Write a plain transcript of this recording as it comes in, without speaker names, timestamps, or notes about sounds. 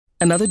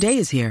Another day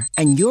is here,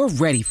 and you're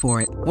ready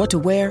for it. What to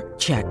wear?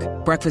 Check.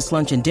 Breakfast,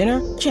 lunch, and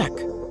dinner? Check.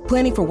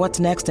 Planning for what's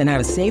next and how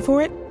to save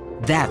for it?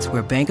 That's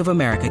where Bank of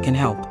America can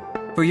help.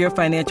 For your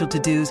financial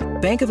to-dos,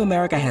 Bank of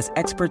America has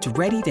experts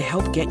ready to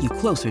help get you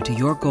closer to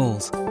your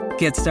goals.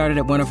 Get started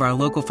at one of our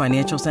local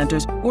financial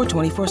centers or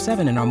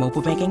 24/7 in our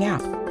mobile banking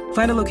app.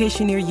 Find a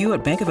location near you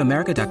at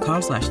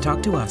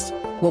bankofamerica.com/talktous.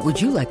 What would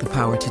you like the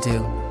power to do?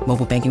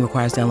 Mobile banking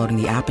requires downloading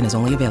the app and is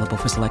only available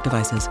for select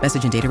devices.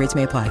 Message and data rates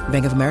may apply.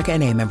 Bank of America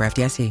N.A., member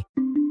FDIC.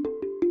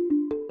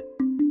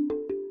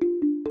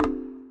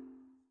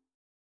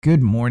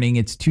 Good morning.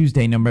 It's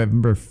Tuesday,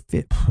 November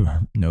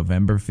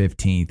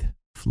 15th.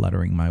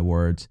 Fluttering my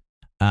words.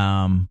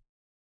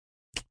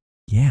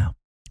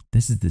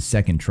 This is the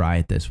second try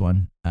at this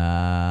one.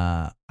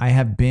 I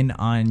have been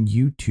on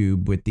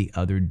YouTube with the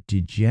other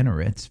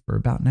degenerates for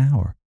about an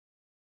hour,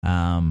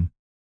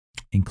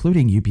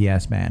 including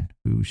UPS Man,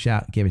 who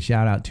gave a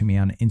shout out to me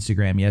on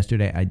Instagram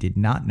yesterday. I did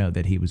not know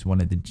that he was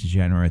one of the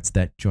degenerates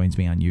that joins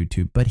me on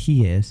YouTube, but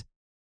he is.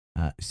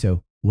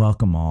 So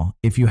welcome all.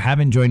 If you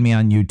haven't joined me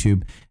on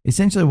YouTube,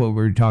 essentially what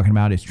we're talking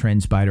about is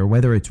TrendSpider,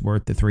 whether it's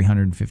worth the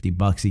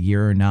 $350 a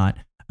year or not.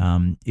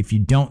 If you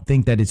don't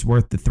think that it's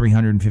worth the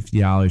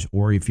 $350,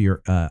 or if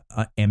you're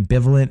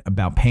ambivalent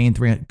about paying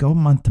 $300, go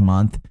month to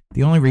month.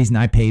 The only reason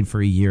I paid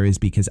for a year is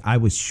because I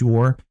was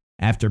sure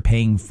after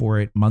paying for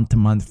it month to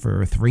month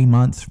for 3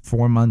 months,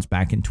 4 months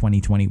back in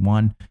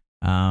 2021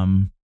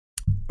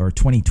 or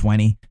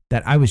 2020,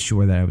 that I was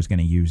sure that I was going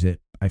to use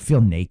it. I feel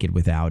naked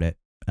without it.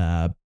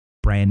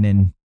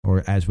 Brandon,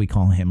 or as we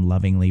call him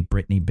lovingly,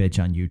 Brittany Bitch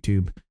on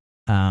YouTube,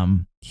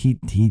 he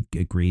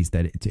agrees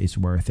that it's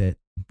worth it.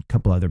 A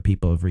couple other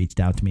people have reached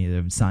out to me that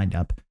have signed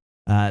up.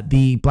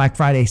 The Black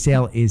Friday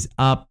sale is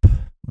up.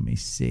 Let me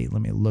see.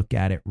 Let me look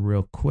at it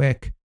real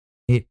quick.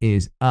 It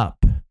is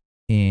up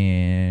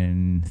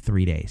in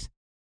 3 days.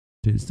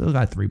 So still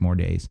got 3 more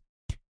days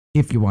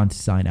if you want to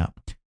sign up.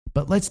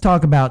 But let's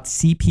talk about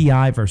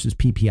CPI versus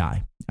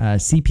PPI.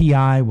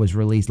 CPI was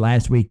released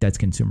last week. That's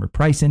Consumer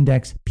Price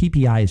Index.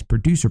 PPI is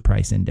Producer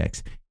Price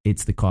Index.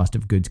 It's the cost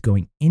of goods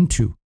going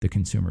into the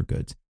consumer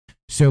goods.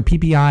 So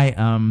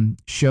PPI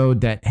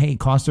showed that, hey,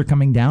 costs are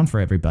coming down for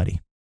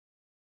everybody.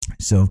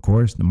 So, of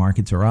course, the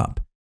markets are up.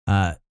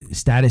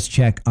 Status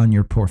check on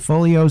your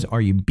portfolios.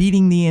 Are you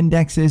beating the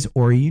indexes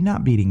or are you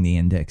not beating the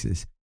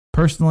indexes?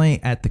 Personally,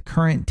 at the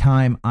current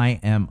time, I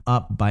am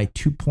up by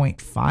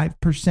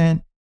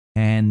 2.5%.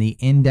 And the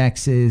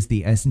indexes,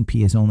 the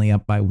S&P is only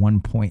up by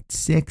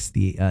 1.6.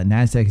 The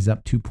NASDAQ is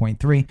up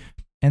 2.3.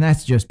 And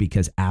that's just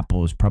because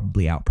Apple is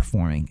probably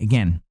outperforming.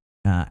 Again,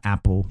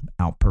 Apple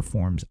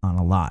outperforms on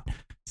a lot.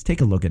 Let's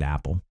take a look at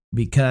Apple,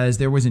 because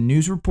there was a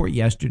news report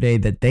yesterday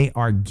that they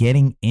are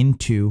getting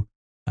into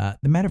the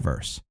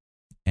metaverse.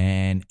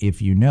 And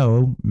if you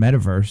know,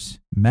 metaverse,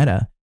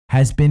 Meta,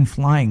 has been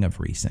flying of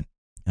recent.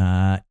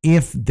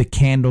 If the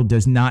candle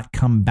does not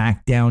come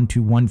back down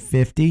to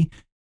 150,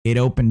 it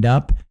opened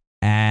up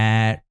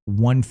at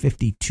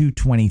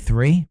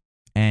 152.23.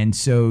 And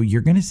so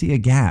you're going to see a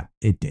gap.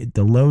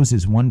 The lows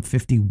is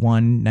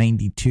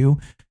 151.92.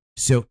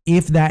 So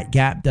if that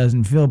gap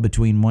doesn't fill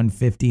between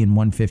 150 and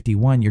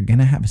 151, you're going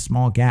to have a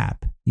small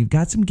gap. You've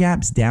got some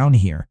gaps down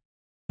here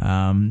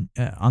on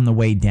the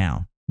way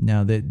down.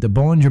 Now, the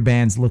Bollinger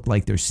Bands look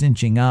like they're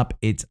cinching up.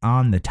 It's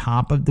on the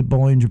top of the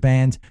Bollinger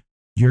Bands.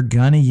 You're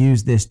going to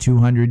use this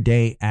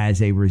 200-day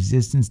as a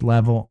resistance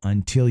level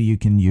until you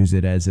can use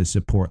it as a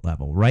support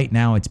level. Right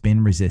now, it's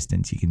been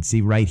resistance. You can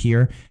see right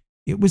here,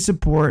 it was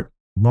support,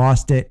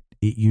 lost it.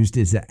 It used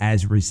it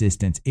as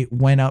resistance. It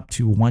went up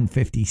to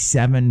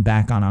 157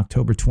 back on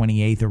October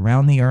 28th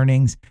around the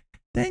earnings,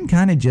 then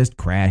kind of just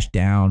crashed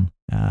down,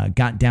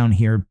 got down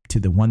here to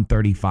the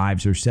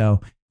 135s or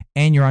so,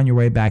 and you're on your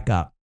way back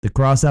up. The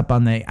cross up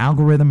on the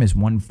algorithm is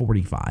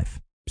 145.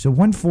 So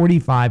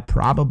 145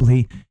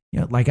 probably,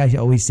 like I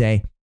always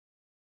say,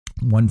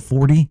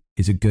 140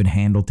 is a good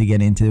handle to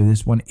get into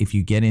this one. If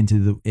you get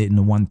into in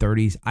the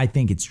 130s, I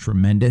think it's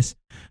tremendous.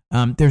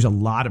 There's a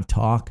lot of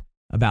talk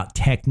about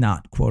tech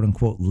not quote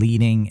unquote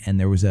leading. And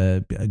there was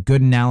a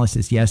good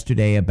analysis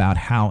yesterday about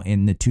how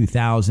in the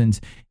 2000s,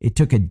 it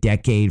took a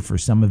decade for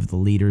some of the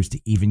leaders to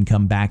even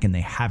come back, and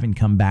they haven't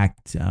come back.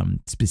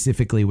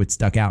 Specifically, what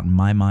stuck out in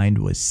my mind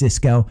was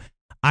Cisco.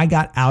 I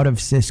got out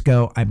of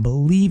Cisco, I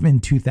believe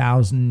in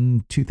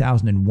 2000,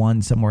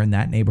 2001, somewhere in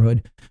that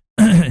neighborhood.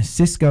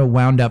 Cisco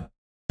wound up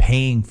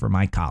paying for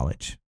my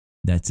college.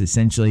 That's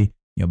essentially,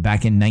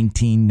 back in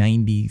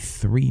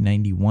 1993,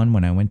 91,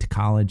 when I went to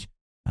college,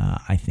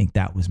 I think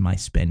that was my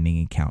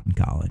spending account in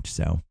college.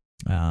 So,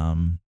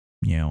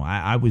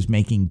 I was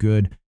making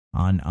good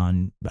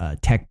on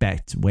tech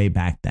bets way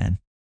back then.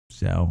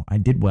 So I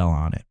did well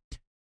on it.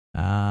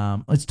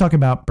 Let's talk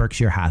about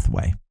Berkshire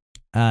Hathaway.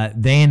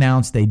 They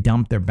announced they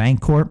dumped their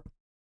Bancorp,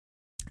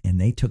 and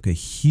they took a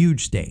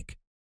huge stake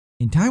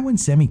in Taiwan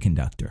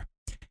Semiconductor.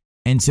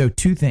 And so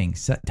 2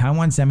 things.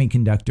 Taiwan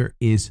Semiconductor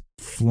is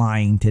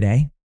flying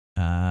today.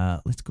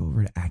 Let's go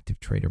over to Active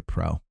Trader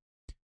Pro,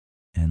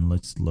 and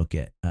let's look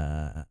at,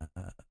 let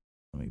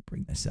me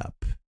bring this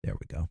up. There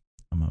we go.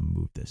 I'm going to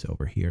move this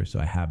over here so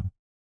I have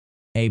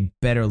a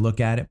better look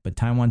at it. But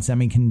Taiwan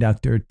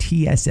Semiconductor,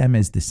 TSM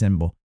is the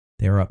symbol.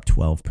 They're up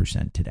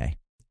 12% today.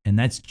 And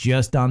that's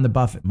just on the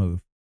Buffett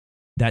move.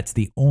 That's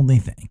the only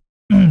thing.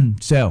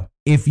 So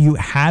if you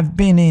have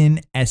been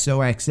in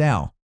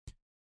SOXL,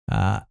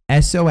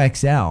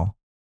 SOXL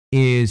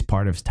is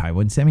part of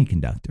Taiwan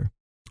Semiconductor.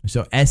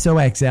 So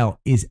SOXL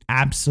is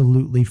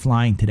absolutely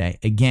flying today.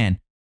 Again,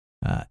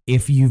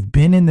 if you've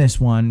been in this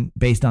one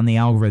based on the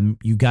algorithm,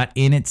 you got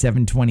in at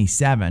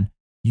 727.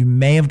 You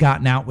may have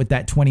gotten out with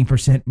that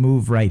 20%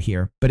 move right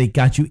here, but it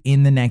got you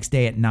in the next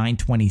day at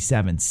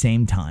 927,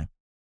 same time.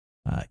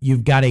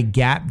 You've got a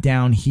gap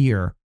down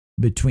here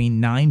between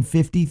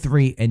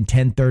 953 and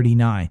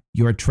 1039.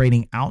 You are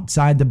trading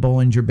outside the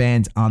Bollinger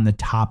Bands on the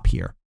top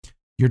here.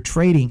 You're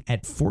trading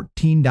at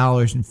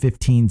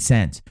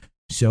 $14.15.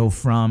 So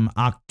from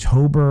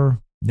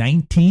October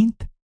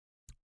 19th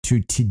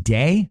to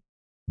today,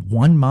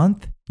 1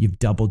 month, you've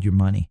doubled your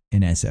money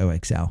in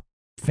SOXL.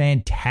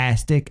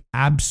 Fantastic,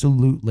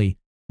 absolutely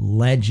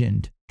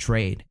legend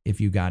trade if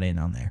you got in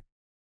on there.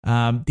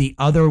 The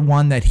other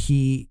one that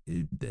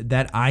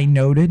I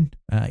noted,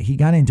 he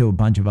got into a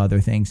bunch of other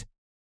things,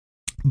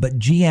 but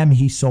GM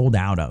he sold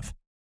out of.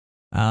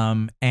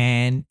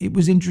 And it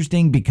was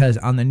interesting because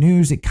on the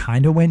news, it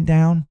kind of went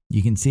down.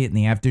 You can see it in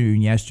the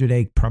afternoon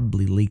yesterday,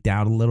 probably leaked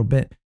out a little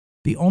bit.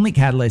 The only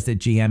catalyst that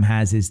GM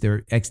has is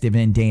their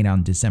ex-dividend date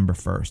on December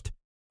 1st.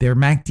 Their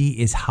MACD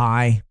is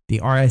high. The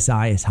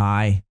RSI is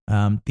high.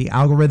 The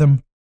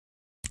algorithm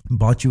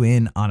bought you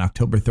in on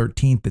October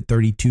 13th at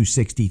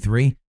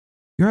 $32.63.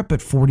 You're up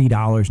at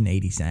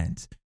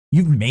 $40.80.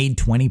 You've made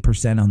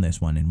 20% on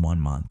this one in 1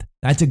 month.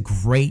 That's a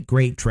great,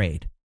 great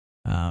trade.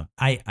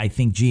 I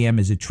think GM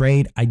is a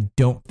trade. I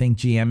don't think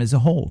GM is a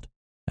hold.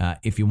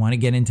 If you want to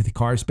get into the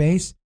car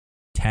space,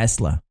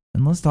 Tesla.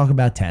 And let's talk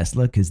about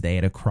Tesla because they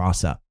had a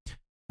cross up.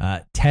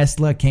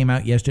 Tesla came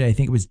out yesterday. I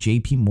think it was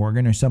JP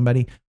Morgan or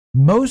somebody.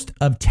 Most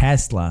of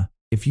Tesla,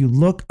 if you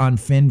look on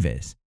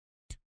FinViz,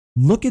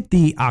 look at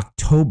the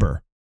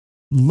October,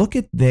 look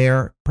at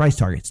their price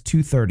targets,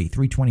 230,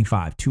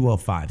 325,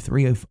 205,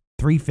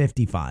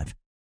 355,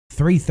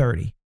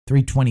 330,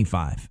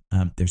 325.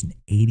 There's an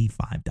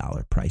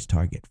 $85 price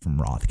target from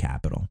Roth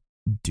Capital.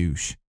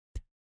 Douche.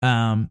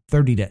 $300,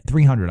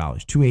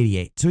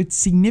 288. So it's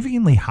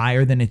significantly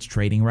higher than it's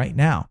trading right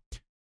now.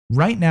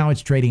 Right now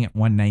it's trading at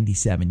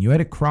 197. You had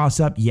a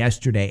cross up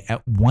yesterday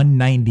at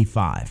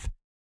 195.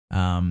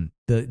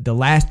 The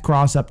last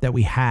cross up that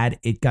we had,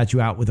 it got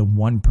you out with a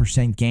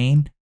 1%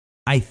 gain.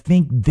 I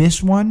think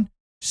this one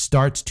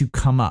starts to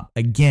come up.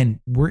 Again,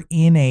 we're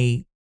in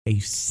a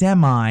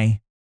semi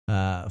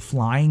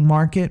flying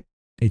market.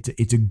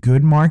 It's a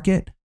good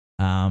market.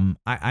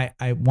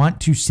 I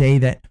want to say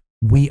that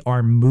we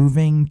are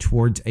moving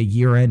towards a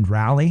year-end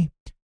rally.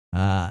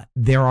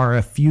 There are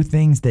a few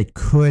things that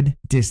could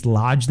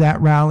dislodge that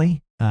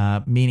rally,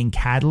 meaning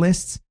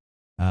catalysts.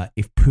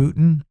 If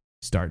Putin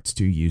starts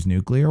to use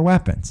nuclear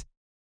weapons,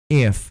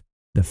 if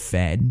the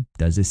Fed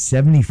does a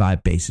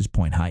 75 basis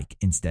point hike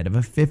instead of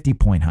a 50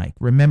 point hike.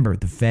 Remember,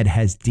 the Fed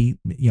has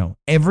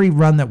every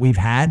run that we've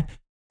had,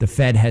 the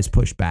Fed has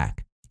pushed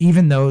back.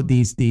 Even though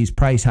these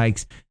price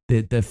hikes,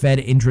 the Fed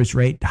interest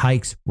rate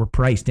hikes were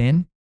priced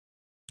in,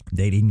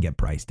 they didn't get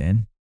priced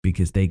in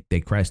because they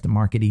crashed the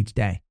market each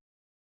day.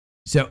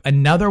 So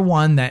another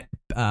one that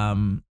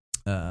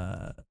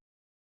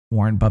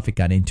Warren Buffett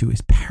got into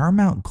is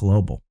Paramount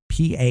Global,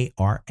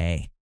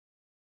 PARA.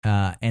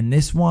 And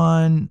this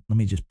one, let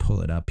me just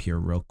pull it up here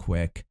real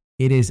quick.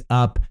 It is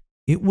up.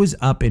 It was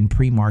up in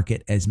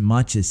pre-market as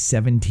much as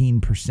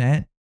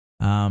 17%.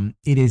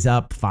 It is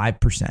up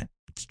 5%.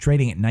 It's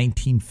trading at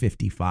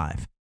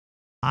 $19.55.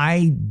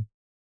 I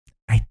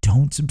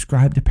don't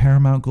subscribe to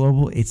Paramount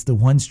Global. It's the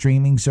one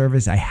streaming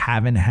service I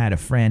haven't had a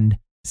friend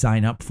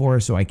sign up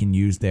for so I can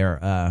use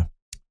their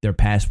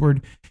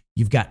password.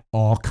 You've got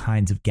all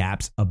kinds of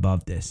gaps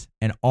above this,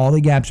 and all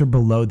the gaps are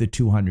below the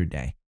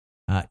 200-day.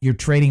 You're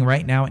trading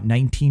right now at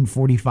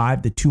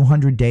 1945. The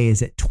 200-day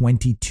is at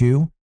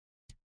 22.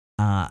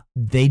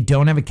 They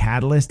don't have a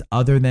catalyst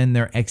other than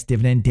their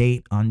ex-dividend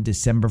date on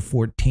December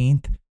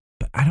 14th,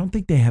 but I don't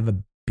think they have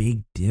a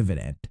big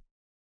dividend.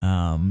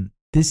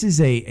 This is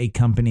a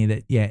company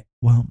that, I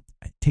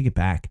take it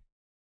back,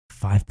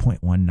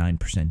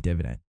 5.19%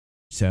 dividend.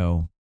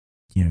 So,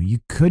 you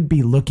could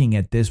be looking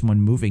at this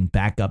one moving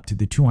back up to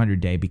the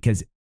 200-day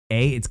because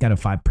A, it's got a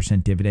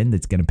 5% dividend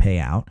that's going to pay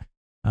out.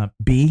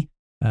 B,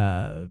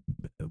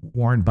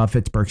 Warren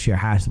Buffett's Berkshire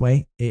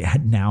Hathaway,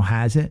 it now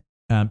has it.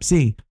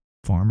 C,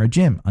 Farmer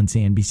Jim on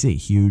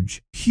CNBC,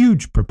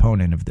 huge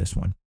proponent of this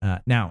one.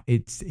 Now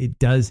it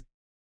does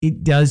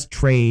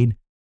trade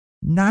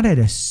not at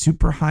a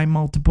super high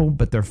multiple,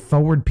 but their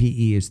forward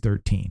PE is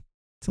 13.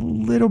 It's a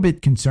little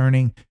bit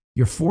concerning.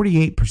 You're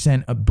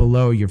 48%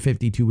 below your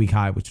 52-week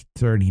high, which is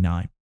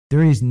 39.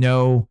 There is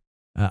no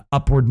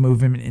upward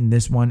movement in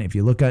this one. If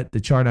you look at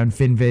the chart on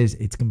FinViz,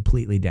 it's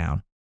completely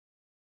down.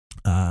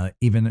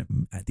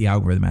 Even the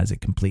algorithm has it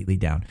completely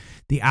down.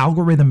 The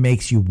algorithm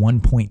makes you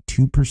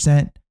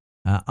 1.2%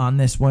 on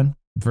this one.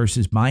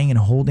 versus buying and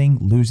holding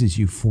loses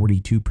you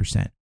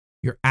 42%.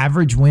 Your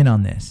average win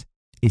on this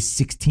is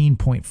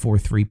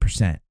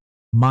 16.43%.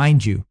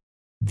 Mind you,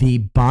 the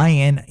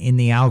buy-in in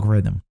the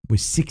algorithm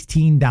was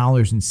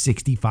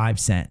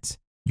 $16.65.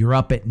 You're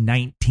up at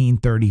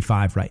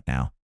 $19.35 right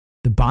now.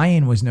 The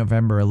buy-in was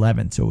November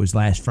 11th, so it was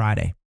last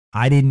Friday.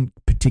 I didn't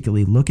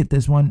particularly look at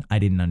this one. I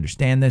didn't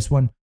understand this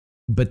one,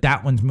 but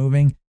that one's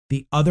moving.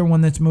 The other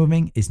one that's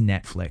moving is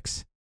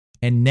Netflix.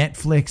 And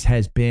Netflix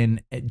has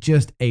been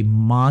just a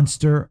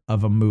monster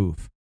of a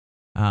move.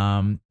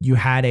 You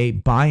had a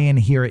buy-in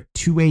here at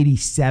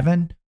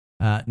 $287,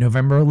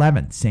 November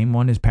 11th, same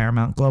one as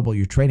Paramount Global.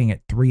 You're trading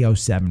at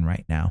 $307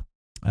 right now.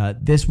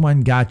 This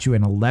one got you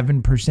an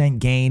 11%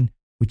 gain,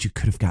 which you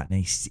could have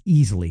gotten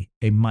easily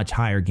a much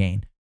higher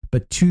gain.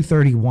 But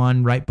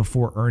 $231 right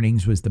before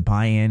earnings was the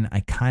buy-in.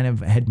 I kind of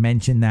had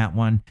mentioned that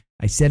one.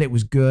 I said it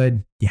was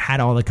good. You had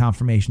all the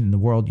confirmation in the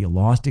world. You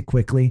lost it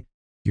quickly.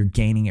 You're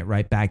gaining it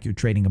right back. You're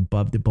trading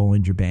above the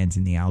Bollinger Bands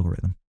in the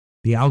algorithm.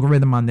 The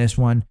algorithm on this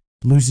one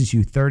loses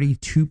you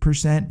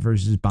 32%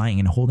 versus buying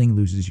and holding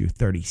loses you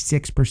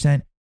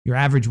 36%. Your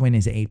average win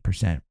is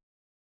 8%.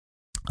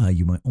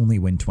 You only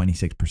win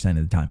 26%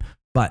 of the time.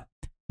 But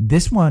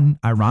this one,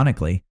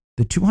 ironically,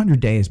 the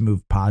 200-day has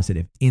moved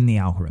positive in the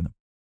algorithm.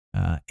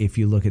 If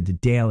you look at the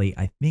daily,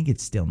 I think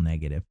it's still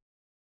negative.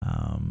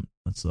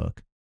 Let's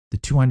look. The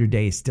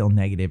 200-day is still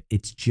negative.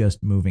 It's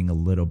just moving a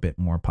little bit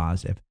more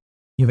positive.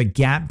 You have a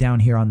gap down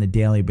here on the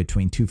daily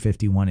between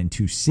 251 and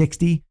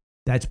 260.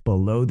 That's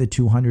below the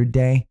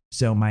 200-day.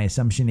 So my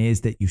assumption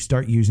is that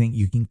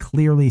you can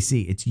clearly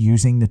see it's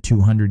using the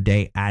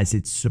 200-day as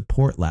its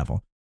support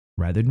level.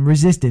 Rather than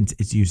resistance,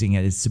 it's using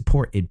it as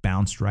support. It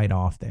bounced right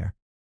off there.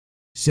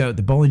 So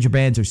the Bollinger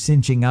Bands are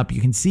cinching up.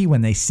 You can see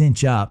when they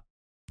cinch up,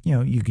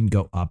 you can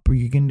go up or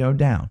you can go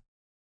down.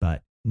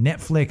 But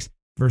Netflix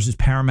versus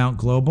Paramount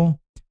Global,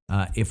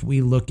 if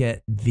we look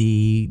at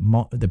the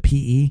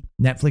PE,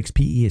 Netflix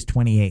PE is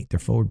 28. Their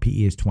forward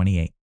PE is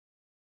 28.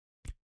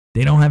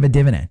 They don't have a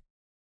dividend.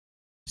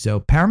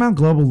 So Paramount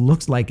Global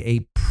looks like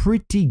a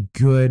pretty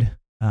good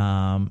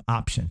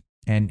option.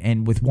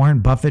 And with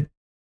Warren Buffett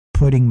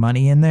putting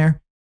money in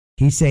there,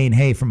 he's saying,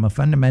 hey, from a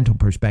fundamental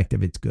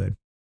perspective, it's good.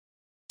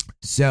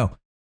 So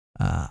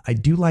I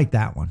do like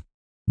that one.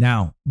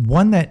 Now,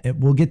 one that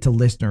we'll get to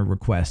listener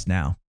requests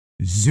now,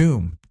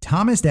 Zoom.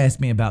 Thomas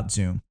asked me about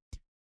Zoom,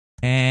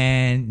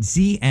 and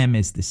ZM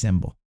is the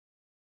symbol.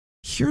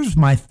 Here's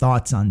my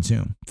thoughts on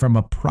Zoom from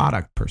a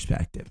product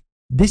perspective.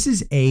 This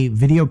is a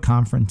video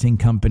conferencing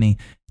company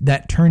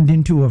that turned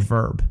into a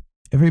verb.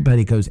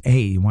 Everybody goes,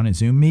 hey, you want a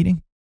Zoom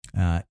meeting?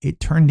 It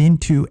turned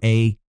into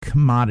a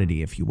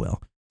commodity, if you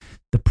will.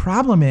 The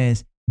problem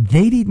is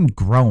they didn't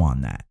grow on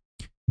that.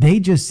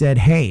 They just said,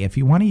 hey, if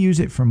you want to use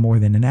it for more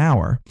than an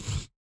hour,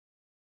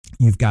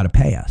 you've got to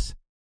pay us.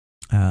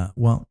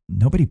 Well,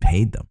 nobody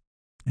paid them.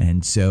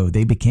 And so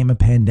they became a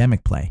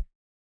pandemic play.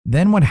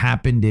 Then what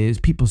happened is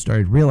people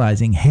started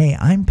realizing, hey,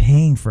 I'm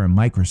paying for a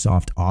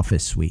Microsoft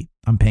Office suite.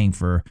 I'm paying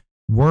for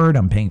Word.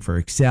 I'm paying for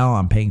Excel.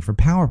 I'm paying for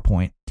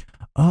PowerPoint.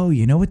 Oh,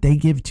 you know what they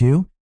give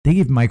too? They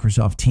give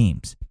Microsoft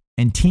Teams.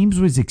 And Teams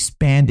was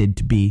expanded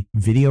to be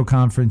video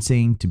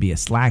conferencing, to be a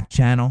Slack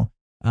channel,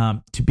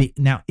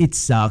 now it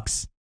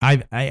sucks.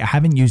 I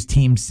haven't used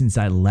Teams since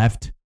I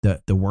left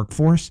the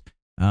workforce.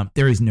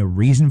 There is no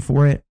reason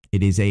for it.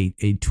 It is a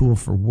tool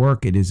for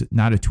work. It is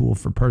not a tool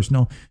for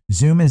personal.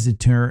 Zoom is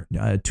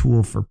a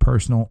tool for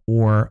personal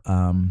or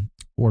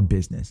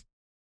business.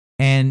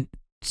 And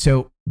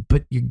so,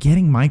 but you're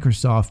getting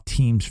Microsoft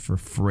Teams for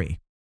free.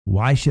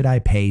 Why should I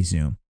pay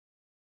Zoom?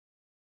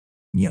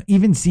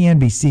 Even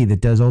CNBC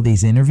that does all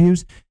these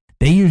interviews,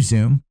 they use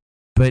Zoom,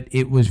 but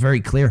it was very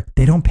clear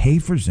they don't pay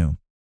for Zoom.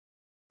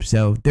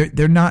 So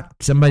they're not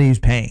somebody who's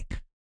paying.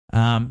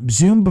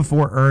 Zoom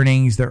before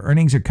earnings. Their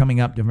earnings are coming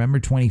up November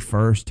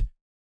 21st.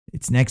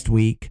 It's next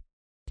week.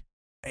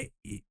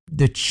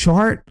 The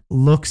chart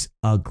looks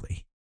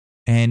ugly.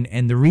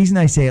 And the reason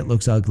I say it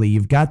looks ugly,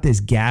 you've got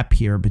this gap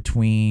here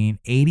between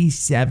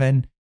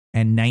 87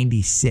 and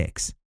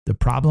 96. The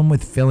problem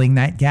with filling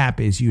that gap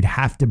is you'd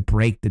have to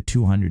break the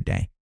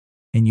 200-day.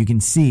 And you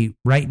can see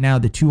right now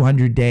the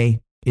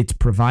 200-day, it's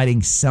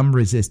providing some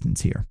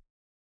resistance here.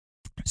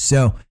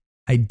 So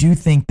I do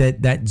think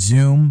that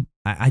Zoom,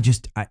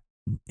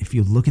 if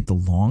you look at the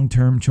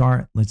long-term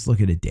chart, let's look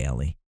at a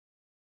daily.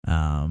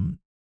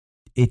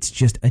 It's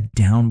just a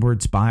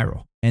downward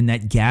spiral. And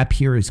that gap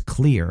here is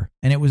clear.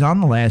 And it was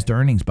on the last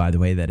earnings, by the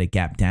way, that it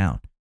gapped down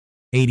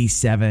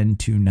 87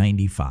 to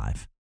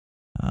 95.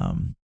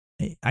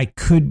 I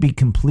could be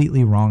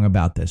completely wrong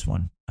about this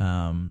one.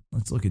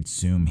 Let's look at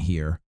Zoom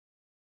here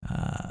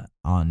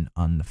on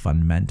the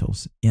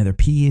fundamentals. Yeah, their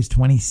PE is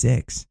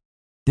 26.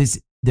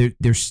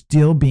 They're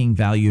still being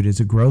valued as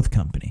a growth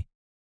company.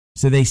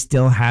 So they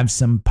still have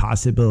some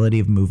possibility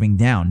of moving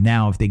down.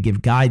 Now, if they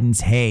give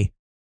guidance, hey,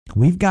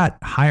 we've got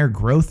higher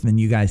growth than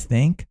you guys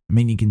think. I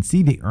mean, you can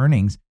see the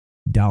earnings,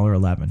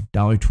 $1.11,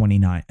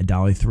 $1.29,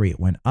 $1.03. It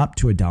went up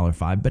to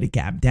 $1.05, but it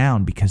gapped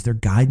down because their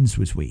guidance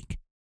was weak.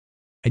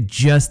 I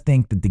just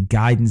think that the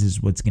guidance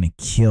is what's going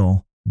to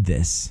kill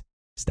this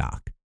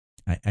stock.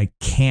 I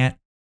can't.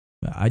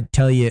 I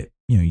tell you,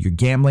 you're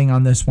gambling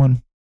on this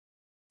one.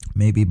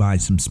 Maybe buy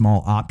some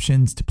small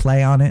options to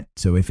play on it.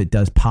 So if it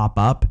does pop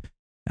up,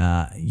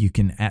 you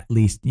can at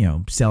least,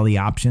 sell the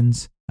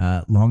options,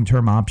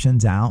 long-term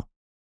options out.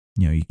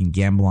 You can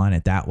gamble on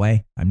it that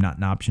way. I'm not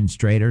an options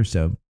trader,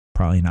 so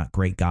probably not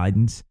great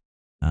guidance.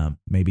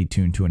 Maybe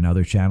tune to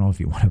another channel if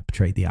you want to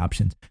trade the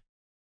options.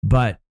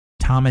 But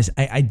Thomas,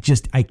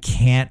 I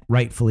can't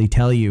rightfully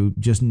tell you,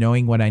 just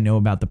knowing what I know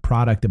about the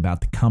product,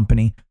 about the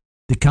company.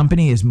 The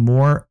company is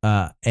more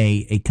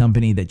a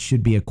company that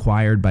should be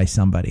acquired by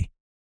somebody.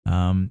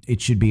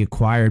 It should be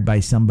acquired by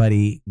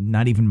somebody,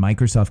 not even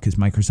Microsoft, because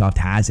Microsoft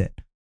has it.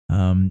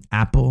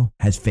 Apple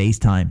has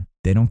FaceTime.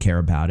 They don't care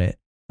about it.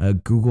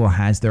 Google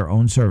has their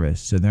own service,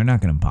 so they're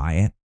not going to buy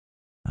it.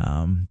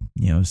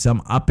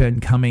 Some up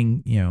and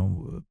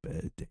coming,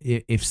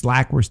 if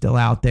Slack were still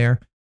out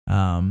there,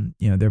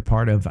 they're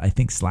part of, I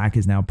think Slack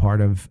is now part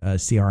of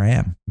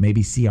CRM.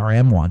 Maybe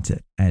CRM wants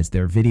it as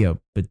their video,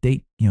 but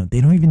they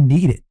don't even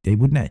need it.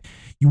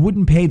 You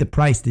wouldn't pay the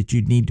price that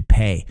you'd need to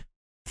pay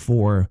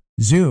for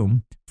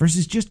Zoom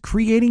versus just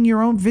creating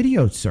your own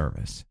video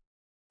service.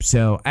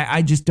 So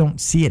I just don't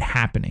see it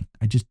happening.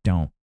 I just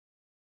don't.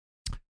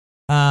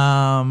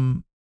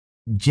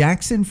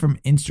 Jackson from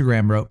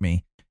Instagram wrote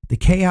me, the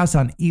chaos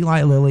on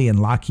Eli Lilly and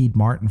Lockheed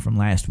Martin from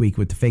last week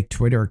with the fake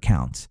Twitter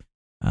accounts.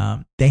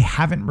 They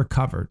haven't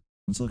recovered.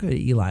 Let's look at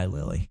Eli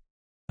Lilly.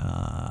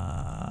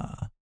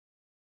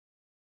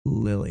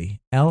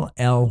 Lilly,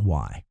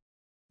 LLY.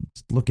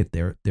 Let's look at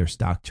their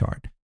stock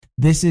chart.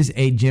 This is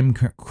a Jim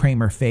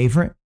Cramer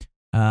favorite.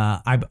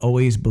 I've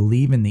always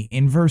believed in the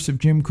inverse of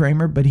Jim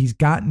Cramer, but he's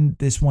gotten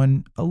this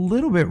one a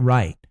little bit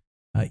right.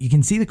 You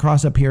can see the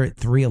cross up here at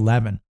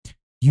 311.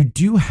 You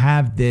do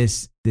have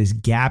this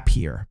gap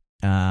here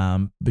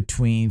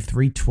between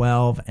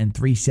 312 and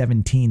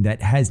 317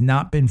 that has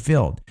not been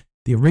filled.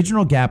 The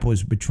original gap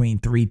was between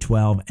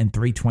 312 and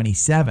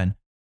 327,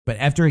 but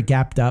after it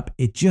gapped up,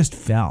 it just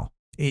fell.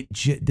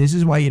 This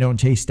is why you don't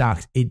chase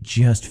stocks. It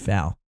just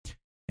fell.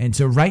 And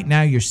so right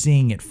now you're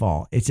seeing it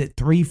fall. It's at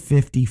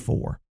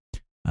 354.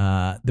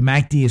 The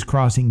MACD is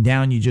crossing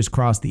down. You just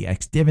crossed the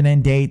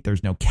ex-dividend date.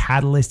 There's no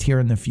catalyst here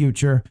in the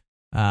future.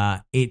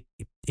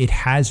 It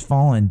has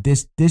fallen.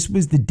 This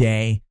was the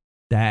day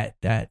that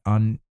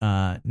on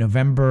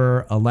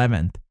November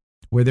 11th,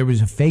 where there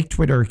was a fake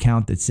Twitter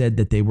account that said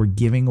that they were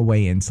giving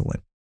away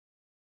insulin.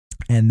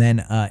 And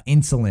then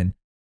insulin,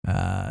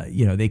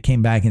 they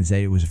came back and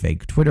said it was a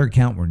fake Twitter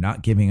account. We're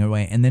not giving it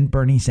away. And then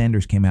Bernie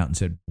Sanders came out and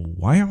said,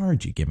 why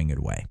aren't you giving it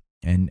away?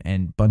 And a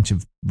bunch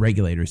of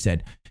regulators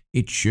said,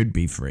 it should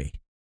be free.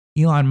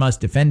 Elon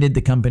Musk defended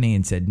the company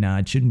and said, no,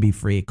 it shouldn't be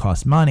free. It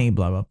costs money,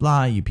 blah, blah,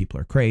 blah. You people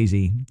are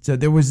crazy. So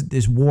there was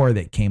this war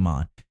that came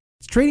on.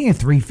 It's trading at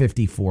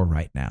 354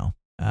 right now.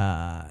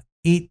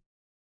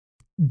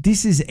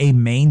 This is a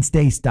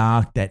mainstay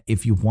stock that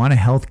if you want a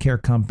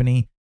healthcare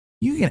company,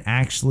 you can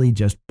actually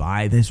just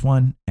buy this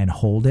one and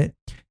hold it.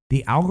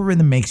 The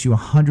algorithm makes you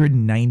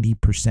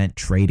 190%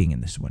 trading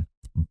in this one.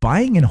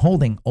 Buying and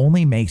holding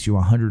only makes you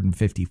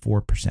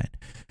 154%.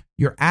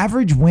 Your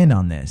average win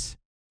on this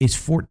is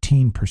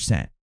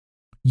 14%.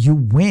 You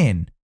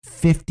win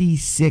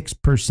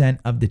 56%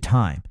 of the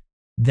time.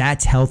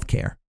 That's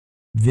healthcare.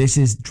 This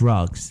is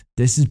drugs.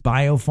 This is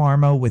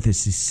biopharma with a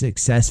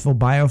successful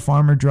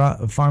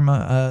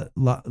biopharma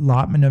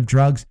allotment of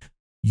drugs.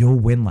 You'll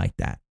win like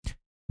that.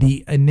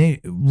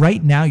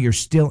 Right now, you're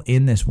still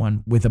in this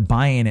one with a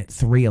buy-in at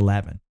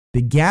 311.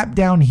 The gap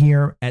down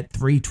here at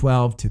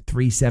 312 to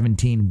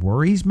 317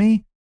 worries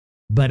me,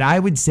 but I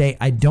would say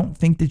I don't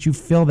think that you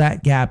fill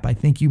that gap. I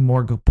think you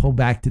more go pull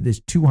back to this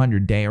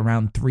 200-day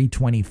around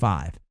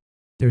 325.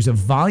 There's a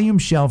volume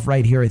shelf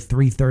right here at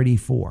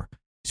 334.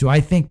 So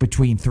I think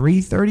between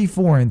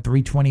 334 and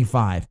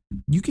 325,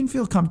 you can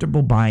feel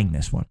comfortable buying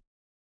this one.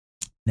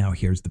 Now,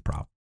 here's the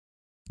problem.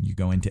 You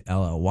go into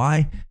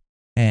LLY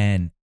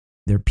and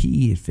their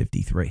PE is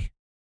 53.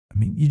 I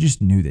mean, you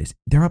just knew this.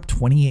 They're up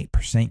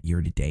 28%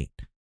 year to date.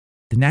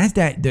 The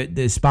NASDAQ,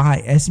 the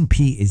SPY,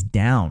 S&P is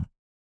down.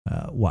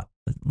 What?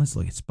 Let's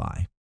look at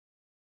SPY.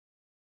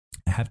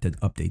 I have to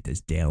update this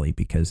daily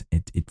because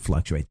it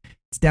fluctuates.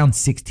 It's down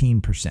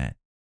 16%.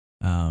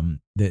 The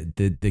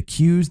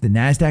Qs, the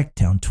NASDAQ,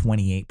 down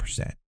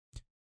 28%.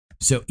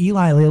 So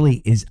Eli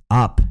Lilly is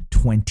up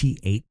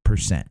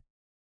 28%.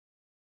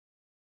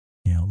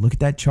 Look at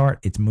that chart.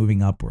 It's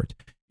moving upwards.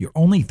 You're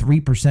only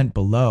 3%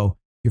 below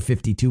your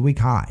 52-week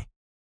high.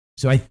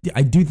 So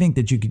I do think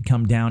that you could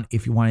come down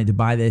if you wanted to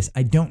buy this.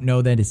 I don't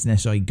know that it's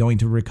necessarily going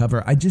to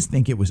recover. I just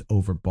think it was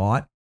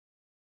overbought.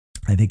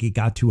 I think it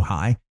got too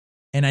high.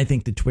 And I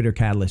think the Twitter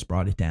catalyst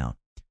brought it down.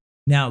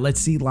 Now, let's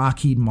see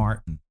Lockheed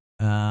Martin.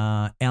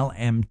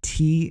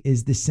 LMT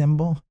is the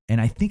symbol. And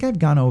I think I've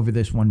gone over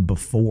this one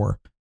before.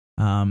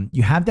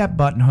 You have that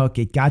button hook.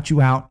 It got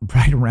you out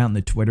right around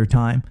the Twitter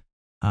time.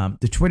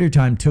 The Twitter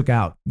time took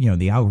out,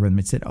 the algorithm.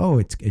 It said, oh,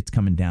 it's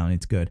coming down.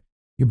 It's good.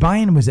 Your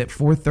buy-in was at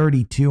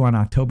 432 on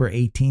October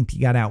 18th.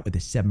 You got out with a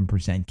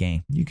 7%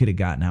 gain. You could have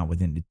gotten out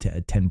with a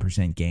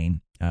 10%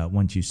 gain.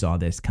 Once you saw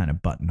this kind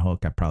of button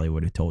hook, I probably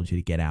would have told you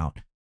to get out.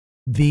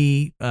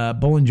 The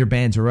Bollinger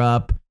Bands are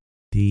up.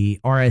 The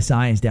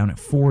RSI is down at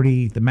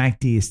 40. The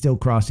MACD is still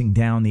crossing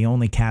down. The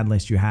only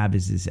catalyst you have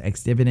is this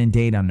ex-dividend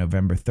date on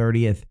November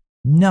 30th.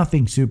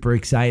 Nothing super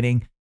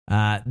exciting.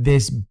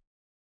 This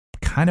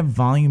kind of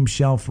volume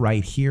shelf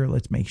right here.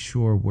 Let's make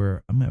sure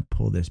I'm going to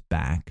pull this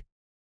back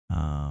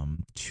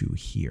to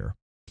here,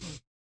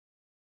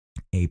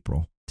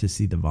 April, to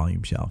see the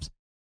volume shelves.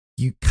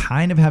 You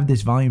kind of have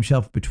this volume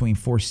shelf between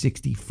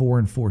 464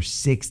 and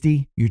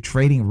 460. You're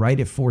trading right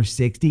at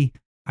 460.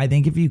 I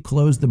think if you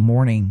close the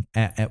morning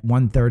at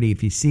 1:30,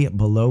 if you see it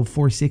below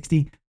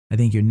 460, I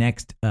think your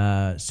next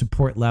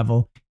support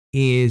level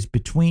is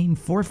between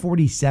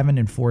 447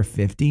 and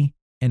 450.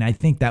 And I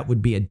think that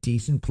would be a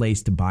decent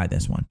place to buy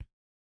this one.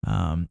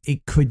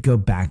 It could go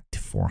back to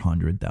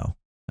 400 though.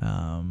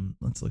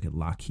 Let's look at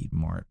Lockheed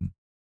Martin,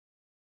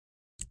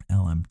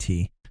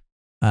 LMT.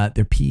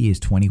 Their PE is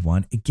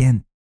 21.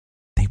 Again,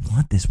 they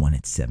want this one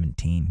at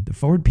 17. The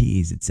forward PE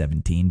is at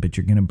 17, but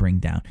you're going to bring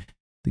down.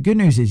 The good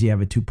news is you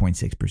have a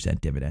 2.6%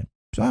 dividend.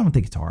 So I don't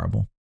think it's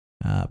horrible.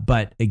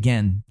 But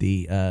again,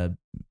 the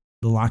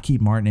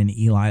Lockheed Martin and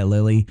Eli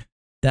Lilly,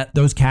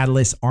 those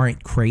catalysts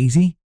aren't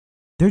crazy.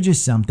 They're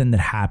just something that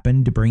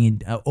happened to bring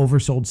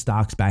oversold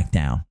stocks back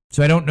down.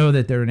 So I don't know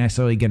that they're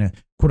necessarily going to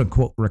quote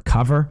unquote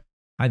recover.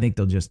 I think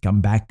they'll just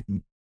come back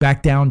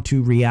down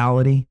to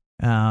reality.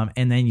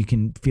 And then you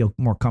can feel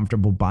more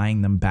comfortable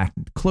buying them back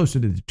closer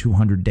to the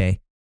 200-day,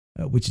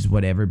 which is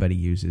what everybody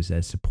uses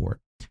as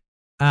support.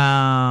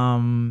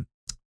 Anonymous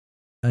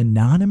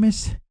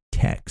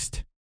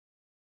text.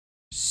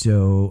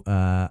 So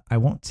I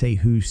won't say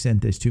who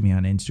sent this to me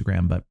on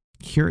Instagram, but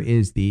here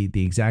is the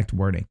exact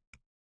wording.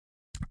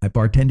 I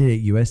bartended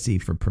at USC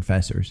for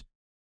professors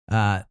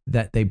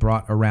that they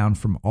brought around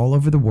from all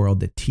over the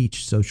world that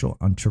teach social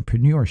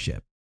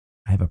entrepreneurship.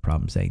 I have a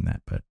problem saying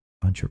that, but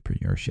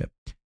entrepreneurship.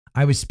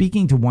 I was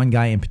speaking to one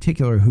guy in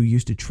particular who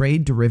used to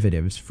trade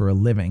derivatives for a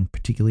living,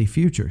 particularly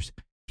futures.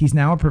 He's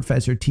now a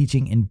professor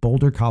teaching in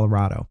Boulder,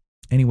 Colorado.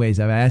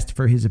 Anyways, I've asked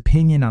for his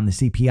opinion on the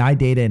CPI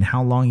data and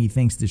how long he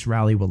thinks this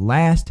rally will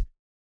last.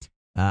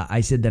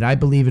 I said that I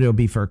believe it'll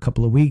be for a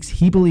couple of weeks.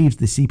 He believes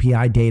the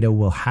CPI data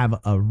will have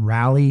a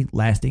rally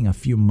lasting a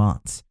few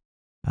months.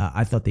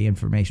 I thought the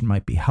information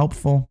might be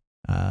helpful.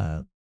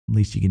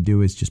 Least you can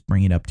do is just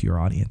bring it up to your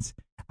audience.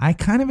 I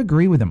kind of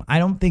agree with him. I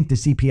don't think the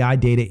CPI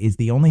data is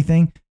the only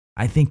thing.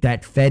 I think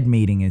that Fed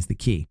meeting is the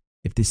key.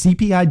 If the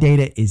CPI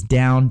data is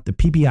down, the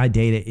PPI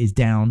data is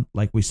down,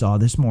 like we saw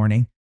this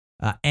morning,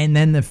 and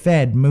then the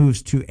Fed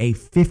moves to a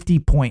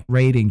 50-point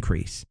rate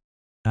increase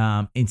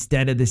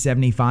instead of the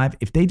 75.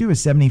 If they do a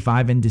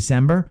 75 in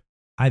December,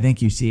 I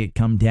think you see it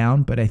come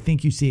down, but I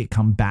think you see it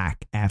come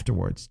back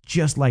afterwards,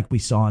 just like we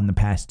saw in the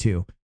past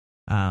two.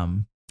 I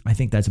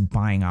think that's a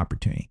buying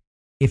opportunity.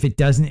 If it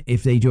doesn't,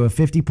 if they do a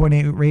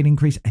 50-point rate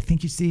increase, I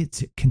think you see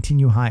it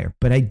continue higher.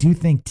 But I do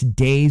think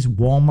today's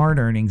Walmart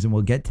earnings, and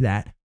we'll get to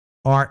that,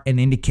 are an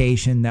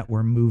indication that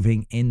we're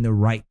moving in the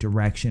right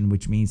direction,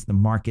 which means the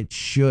market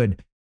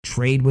should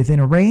trade within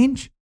a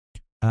range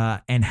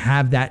and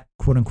have that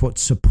quote unquote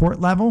support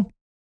level,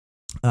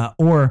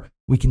 or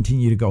we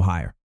continue to go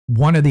higher.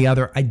 One or the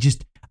other.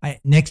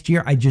 Next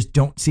year, I just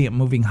don't see it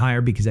moving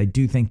higher because I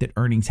do think that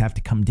earnings have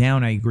to come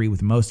down. I agree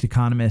with most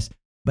economists.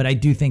 But I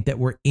do think that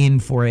we're in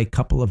for a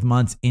couple of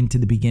months into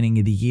the beginning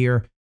of the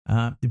year.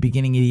 The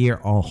beginning of the year,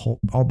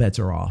 all bets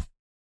are off.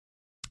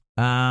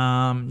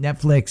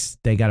 Netflix,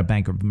 they got a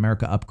Bank of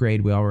America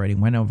upgrade. We already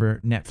went over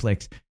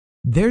Netflix.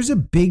 There's a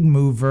big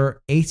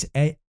mover,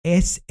 SHLS,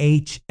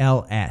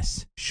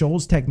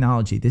 Shoals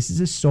Technology. This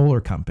is a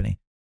solar company.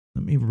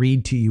 Let me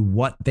read to you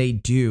what they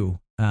do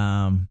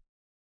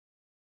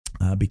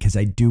because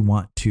I do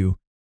want to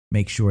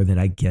make sure that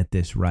I get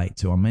this right.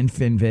 So I'm in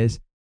FinViz.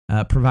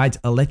 Provides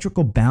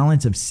electrical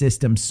balance of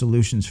systems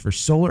solutions for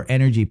solar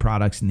energy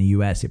products in the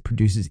U.S. It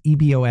produces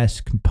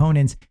EBOS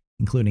components,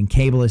 including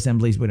cable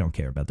assemblies. We don't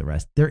care about the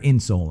rest. They're in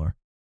solar.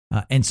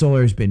 And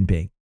solar has been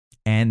big.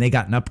 And they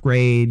got an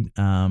upgrade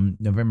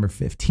November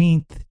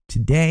 15th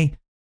today.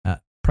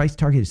 Price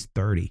target is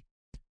 30.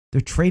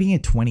 They're trading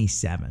at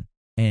 27.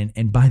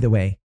 And by the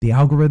way, the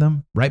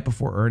algorithm right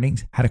before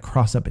earnings had a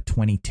cross up at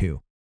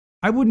 22.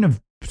 I wouldn't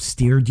have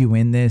steered you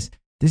in this.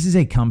 This is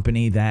a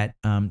company that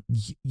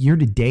year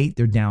to date,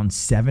 they're down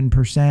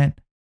 7%.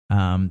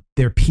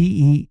 Their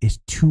PE is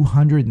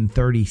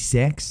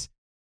 236,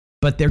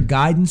 but their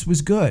guidance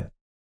was good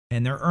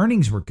and their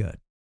earnings were good.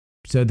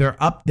 So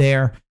they're up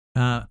there.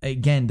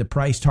 Again, the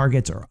price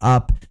targets are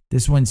up.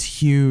 This one's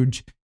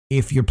huge.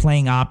 If you're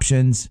playing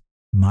options,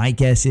 my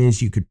guess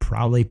is you could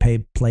probably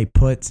play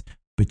puts,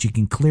 but you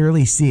can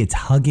clearly see it's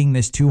hugging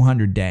this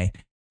 200-day.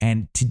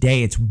 And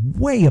today it's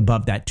way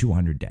above that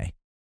 200-day.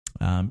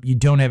 You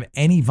don't have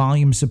any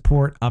volume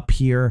support up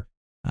here.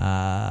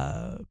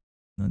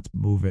 Let's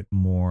move it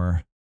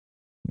more.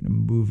 I'm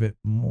going to move it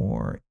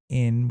more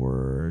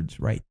inwards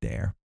right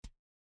there.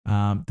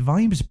 The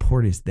volume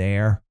support is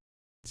there.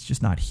 It's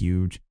just not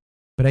huge.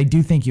 But I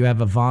do think you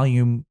have a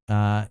volume.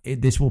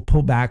 This will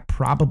pull back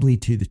probably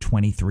to the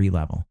 23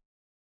 level.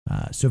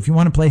 So if you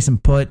want to play some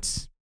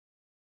puts,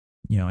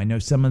 I know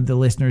some of the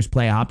listeners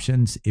play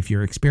options. If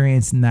you're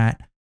experienced in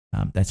that,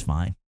 that's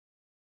fine.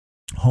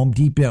 Home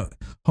Depot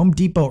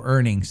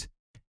earnings,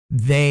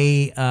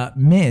 they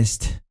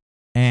missed,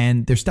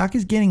 and their stock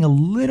is getting a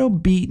little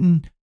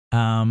beaten.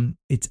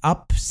 It's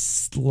up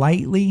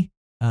slightly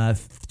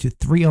to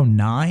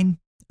 309.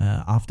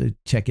 I'll have to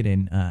check it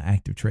in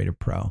Active Trader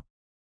Pro.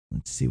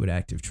 Let's see what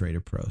Active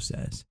Trader Pro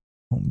says.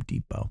 Home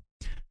Depot.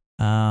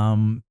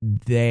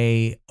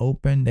 They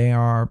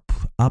are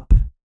up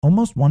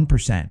almost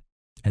 1%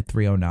 at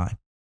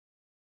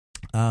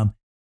 309.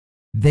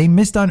 They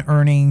missed on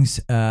earnings.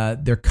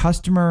 Their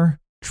customer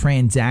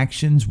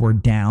transactions were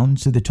down.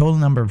 So the total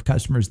number of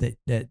customers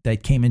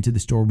that came into the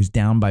store was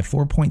down by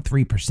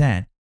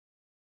 4.3%.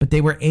 But they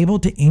were able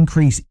to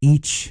increase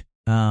each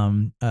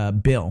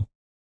bill.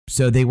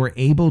 So they were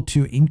able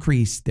to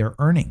increase their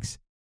earnings.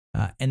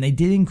 And they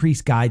did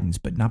increase guidance,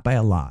 but not by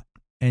a lot.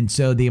 And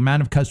so the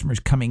amount of customers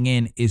coming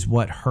in is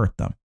what hurt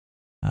them.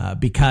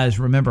 Because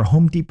remember,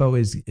 Home Depot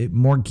is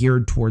more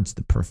geared towards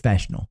the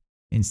professional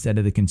instead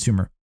of the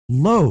consumer.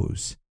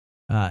 Lowe's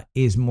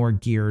is more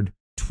geared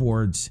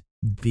towards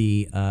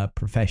the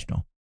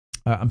professional.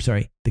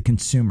 The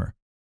consumer.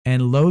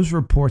 And Lowe's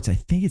reports, I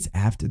think it's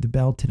after the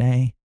bell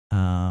today.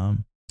 No,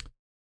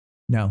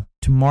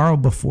 tomorrow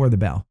before the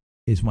bell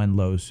is when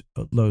Lowe's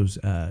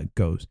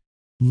goes.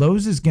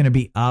 Lowe's is going to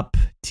be up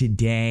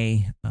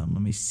today.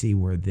 Let me see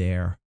where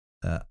they're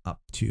up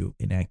to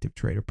in Active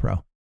Trader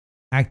Pro.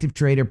 Active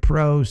Trader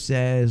Pro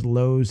says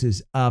Lowe's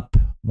is up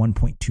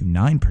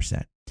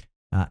 1.29%.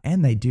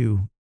 And they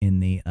do in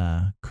the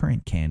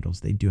current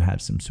candles, they do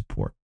have some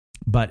support.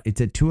 But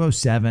it's at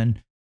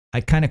 207.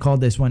 I kind of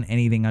called this one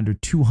anything under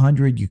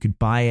 200. You could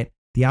buy it.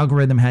 The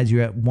algorithm has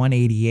you at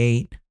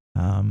 188.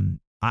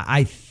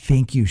 I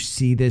think you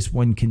see this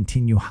one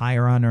continue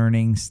higher on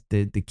earnings.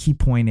 The key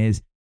point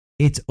is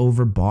it's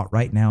overbought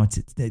right now.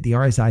 The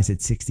RSI is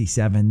at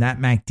 67. That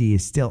MACD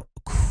is still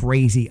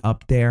crazy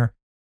up there.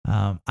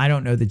 I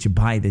don't know that you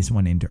buy this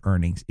one into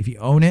earnings. If you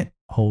own it,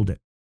 hold it.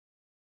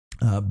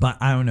 But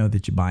I don't know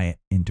that you buy it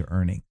into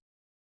earnings.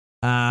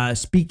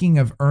 Speaking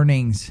of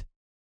earnings,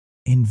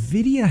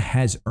 NVIDIA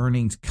has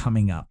earnings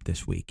coming up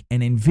this week,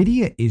 and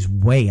NVIDIA is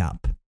way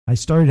up. I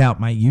started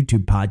out my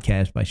YouTube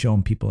podcast by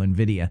showing people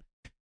NVIDIA.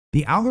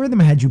 The algorithm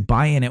had you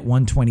buy in at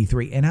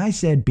 123, and I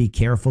said be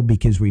careful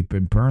because we've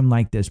been burned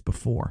like this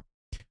before.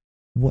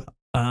 Well,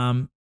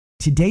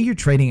 today you're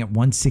trading at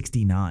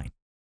 169.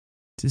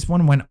 This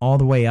one went all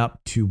the way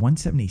up to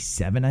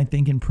 177, I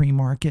think, in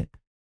pre-market.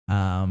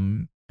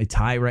 Its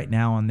high right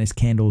now on this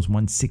candle is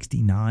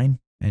 169,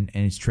 and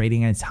it's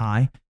trading at its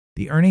high.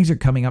 The earnings are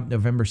coming up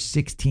November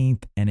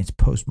 16th, and it's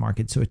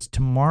post-market, so it's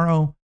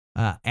tomorrow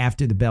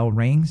after the bell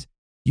rings.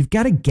 You've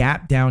got a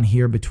gap down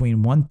here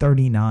between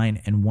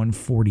 139 and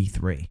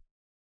 143.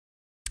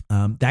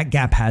 That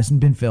gap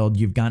hasn't been filled.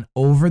 You've gone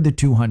over the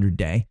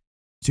 200-day,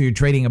 so you're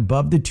trading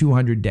above the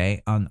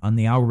 200-day on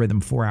the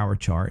algorithm 4-hour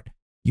chart.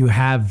 You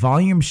have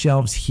volume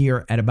shelves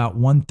here at about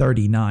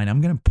 139.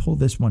 I'm going to pull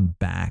this one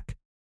back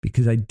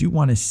because I do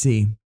want to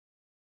see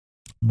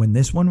when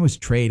this one was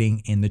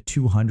trading in the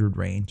 200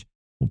 range.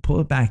 We'll pull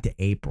it back to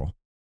April.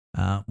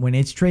 When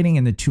it's trading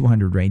in the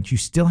 200 range, you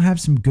still have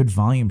some good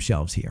volume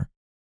shelves here.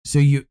 So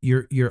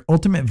your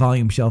ultimate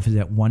volume shelf is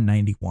at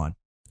 191.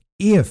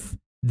 If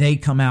they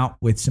come out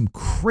with some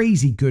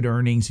crazy good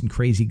earnings and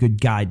crazy good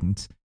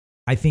guidance,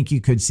 I think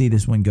you could see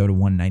this one go to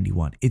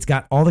 191. It's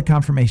got all the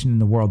confirmation in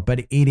the world, but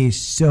it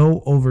is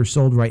so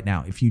oversold right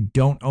now. If you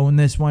don't own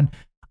this one,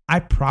 I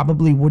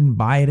probably wouldn't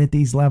buy it at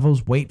these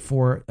levels. Wait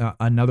for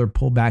another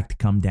pullback to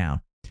come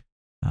down.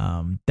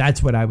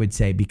 That's what I would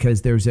say,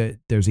 because there's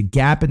a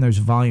gap and there's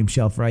a volume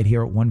shelf right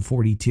here at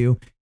 142.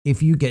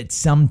 If you get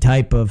some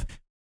type of,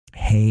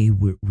 hey,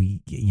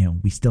 we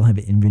still have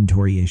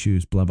inventory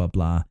issues, blah, blah,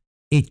 blah,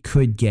 it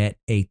could get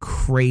a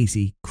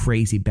crazy,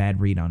 crazy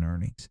bad read on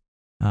earnings.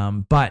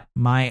 But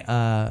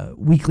my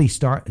weekly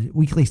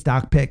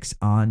stock picks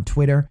on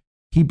Twitter,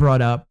 he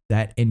brought up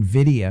that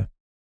NVIDIA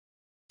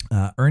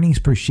earnings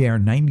per share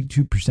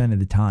 92% of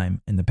the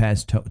time in the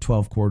past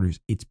 12 quarters,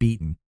 it's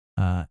beaten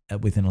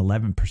with an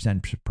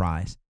 11%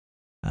 surprise,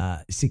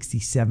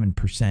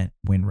 67%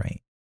 win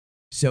rate.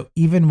 So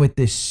even with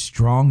this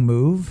strong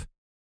move,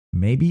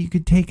 maybe you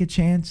could take a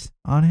chance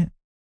on it.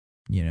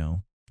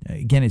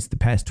 Again, it's the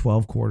past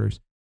 12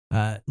 quarters.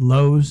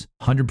 Lowe's,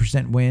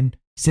 100% win.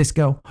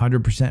 Cisco,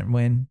 100%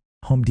 win.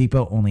 Home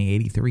Depot, only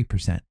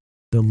 83%.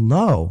 The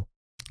low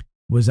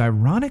was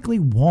ironically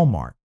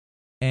Walmart.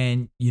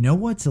 And you know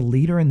what's a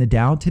leader in the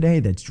Dow today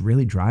that's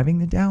really driving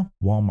the Dow?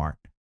 Walmart.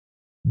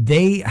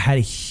 They had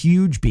a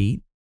huge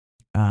beat.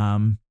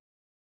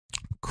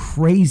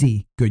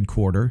 Crazy good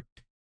quarter.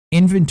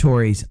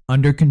 Inventories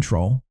under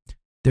control.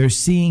 They're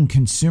seeing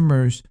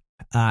consumers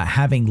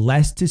having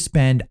less to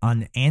spend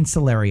on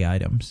ancillary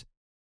items.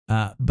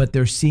 but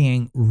they're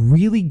seeing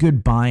really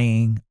good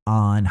buying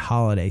on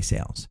holiday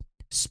sales.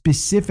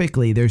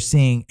 Specifically, they're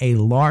seeing a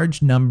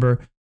large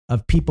number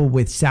of people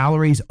with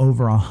salaries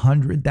over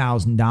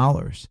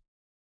 $100,000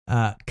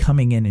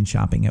 coming in and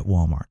shopping at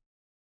Walmart.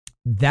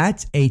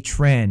 That's a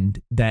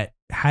trend that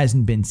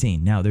hasn't been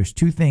seen. Now, there's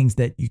two things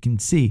that you can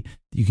see,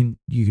 you can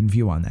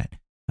view on that.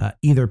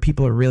 Either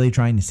people are really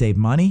trying to save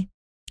money,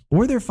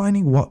 or they're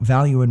finding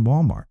value in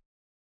Walmart.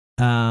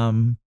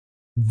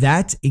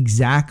 That's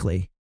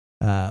exactly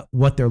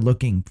what they're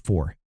looking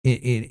for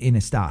in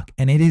a stock.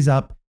 And it is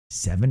up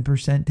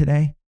 7%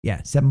 today.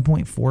 Yeah,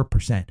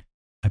 7.4%.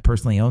 I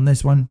personally own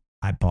this one.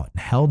 I bought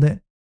and held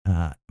it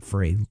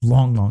for a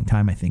long, long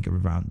time. I think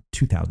around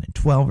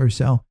 2012 or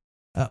so.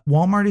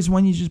 Walmart is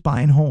one you just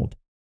buy and hold.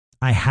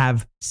 I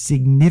have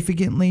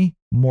significantly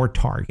more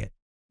Target.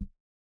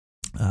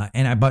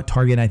 And I bought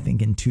Target, I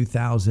think, in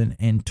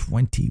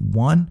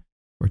 2021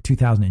 or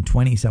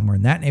 2020, somewhere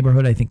in that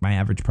neighborhood. I think my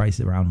average price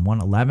is around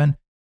 $111.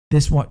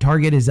 This one,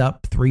 Target is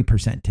up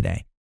 3%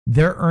 today.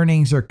 Their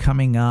earnings are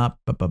coming up.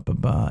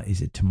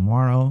 Is it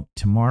tomorrow?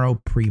 Tomorrow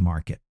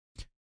pre-market.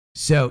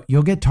 So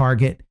you'll get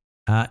Target.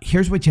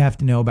 Here's what you have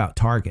to know about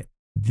Target.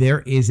 There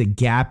is a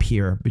gap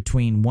here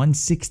between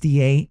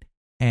 168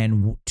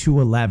 and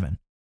 211.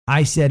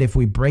 I said if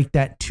we break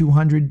that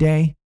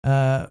 200-day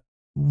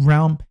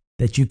realm,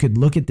 that you could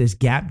look at this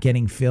gap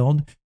getting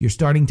filled. You're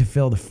starting to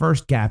fill the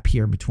first gap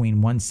here between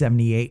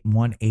 178 and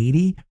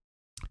 180.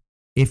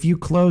 If you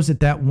close at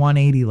that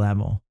 180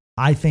 level,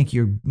 I think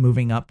you're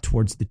moving up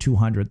towards the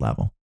 200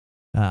 level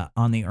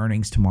on the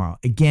earnings tomorrow.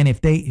 Again, if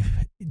they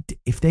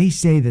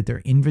say that their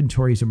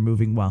inventories are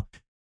moving well,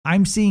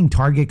 I'm seeing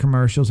Target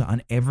commercials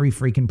on every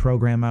freaking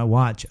program I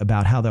watch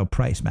about how they'll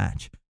price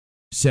match.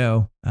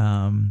 So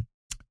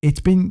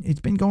it's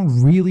been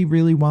going really,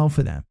 really well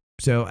for them.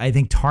 So I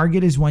think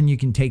Target is one you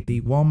can take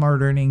the Walmart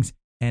earnings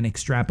and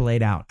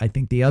extrapolate out. I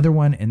think the other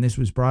one, and this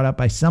was brought up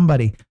by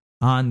somebody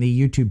on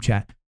the YouTube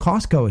chat,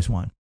 Costco is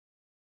one.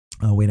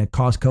 We had a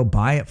Costco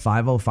buy at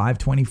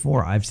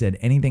 505.24. I've said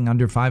anything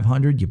under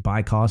 500, you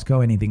buy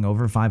Costco. Anything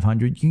over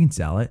 500, you can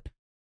sell it.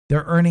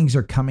 Their earnings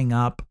are coming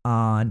up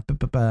on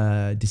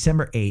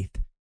December 8th.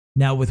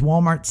 Now, with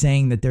Walmart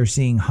saying that they're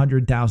seeing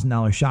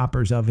 $100,000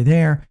 shoppers over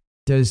there,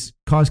 does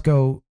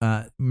Costco,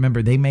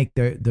 remember, they make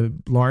the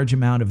large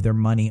amount of their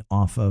money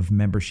off of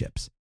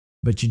memberships.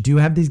 But you do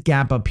have this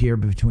gap up here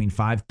between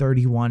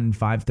 531 and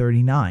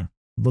 539.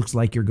 Looks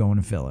like you're going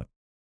to fill it.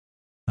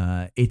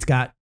 It's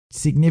got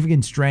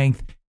significant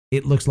strength.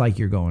 It looks like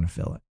you're going to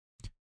fill it.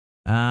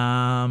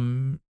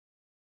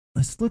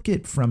 Let's look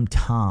at from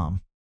Tom.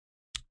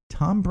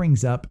 Tom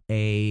brings up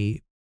a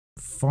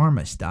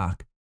pharma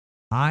stock,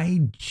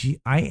 IMGN.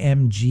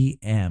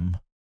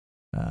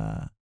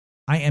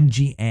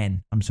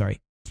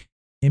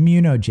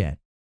 Immunogen.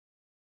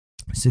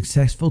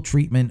 Successful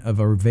treatment of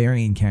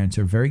ovarian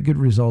cancer. Very good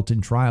result in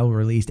trial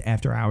released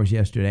after hours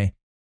yesterday.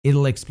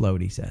 It'll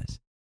explode, he says.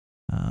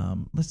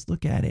 Let's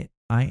look at it.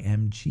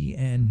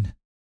 IMGN.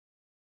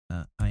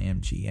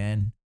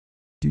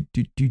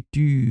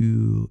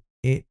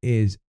 It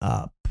is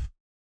up.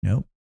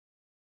 Nope.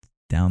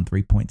 Down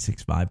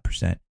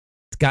 3.65%. It's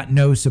got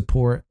no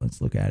support.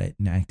 Let's look at it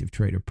in Active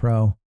Trader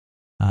Pro.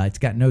 It's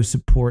got no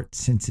support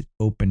since it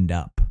opened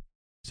up.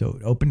 So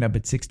it opened up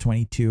at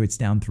 622. It's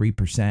down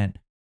 3%.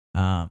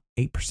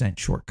 8%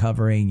 short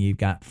covering. You've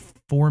got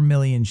 4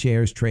 million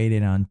shares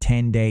traded on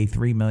 10-day,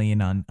 3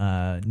 million on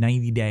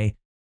 90-day.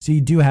 So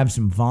you do have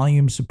some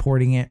volume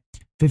supporting it.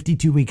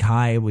 52-week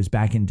high was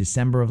back in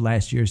December of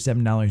last year,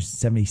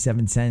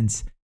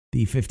 $7.77.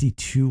 The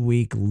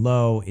 52-week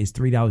low is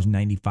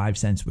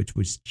 $3.95, which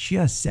was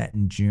just set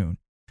in June.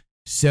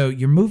 So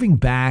you're moving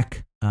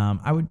back.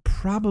 I would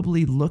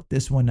probably look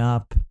this one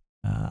up.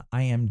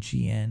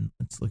 IMGN.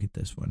 Let's look at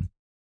this one.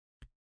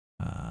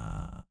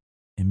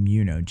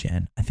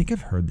 Immunogen. I think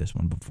I've heard this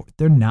one before.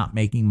 They're not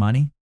making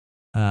money.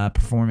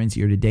 Performance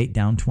year to date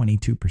down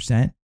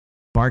 22%.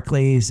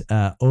 Barclays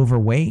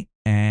overweight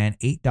and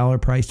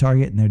 $8 price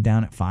target, and they're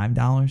down at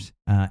 $5.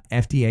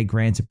 FDA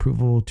grants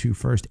approval to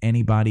first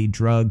antibody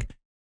drug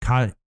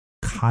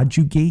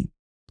conjugate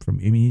from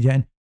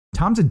Immunogen.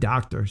 Tom's a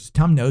doctor, so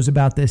Tom knows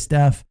about this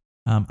stuff.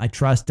 I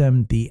trust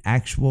him. The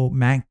actual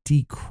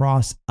MACD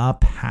cross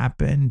up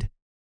happened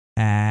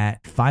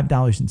at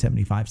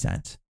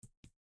 $5.75.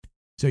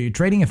 So you're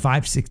trading at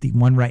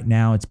 561 right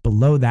now. It's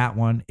below that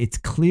one. It's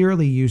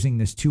clearly using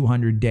this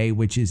 200-day,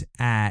 which is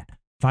at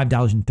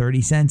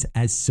 $5.30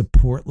 as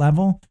support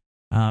level.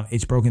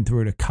 It's broken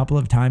through it a couple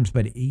of times,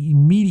 but it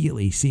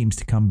immediately seems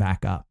to come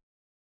back up.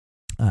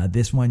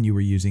 This one you were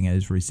using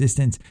as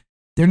resistance.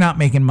 They're not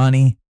making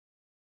money.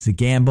 It's a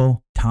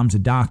gamble. Tom's a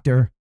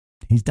doctor.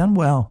 He's done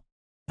well,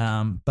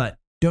 but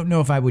don't know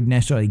if I would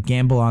necessarily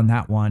gamble on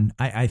that one.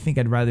 I think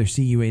I'd rather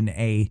see you in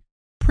a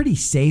pretty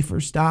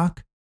safer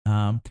stock.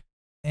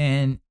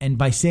 And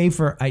by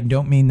safer, I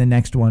don't mean the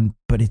next one,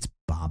 but it's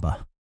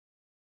BABA.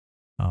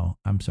 Oh,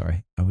 I'm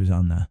sorry. I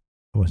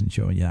wasn't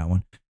showing you that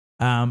one.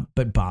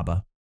 But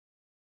BABA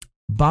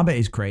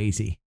is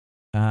crazy.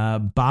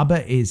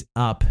 Baba is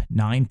up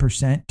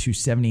 9% to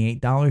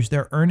 $78.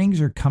 Their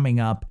earnings are coming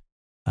up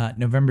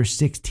November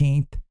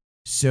 16th.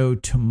 So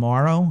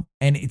tomorrow,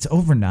 and it's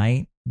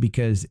overnight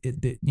because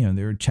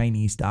they're a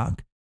Chinese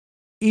stock.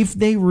 If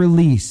they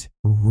release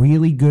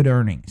really good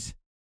earnings,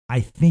 I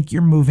think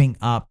you're moving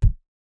up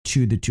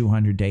to the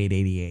 200-day at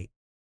 88.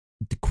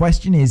 The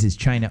question is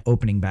China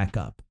opening back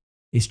up?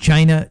 Is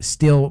China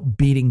still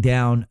beating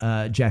down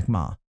Jack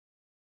Ma?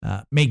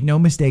 Make no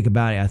mistake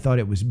about it. I thought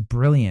it was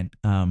brilliant.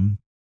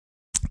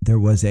 There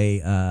was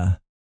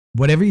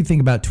whatever you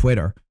think about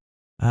Twitter,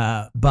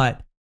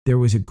 but there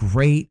was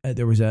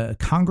a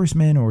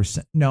congressman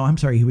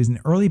he was an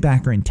early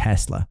backer in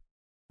Tesla.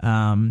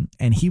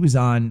 And he was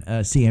on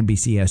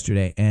CNBC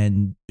yesterday,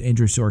 and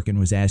Andrew Sorkin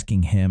was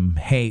asking him,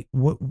 hey,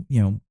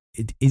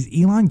 is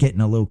Elon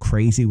getting a little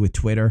crazy with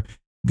Twitter,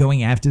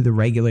 going after the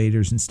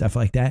regulators and stuff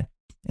like that?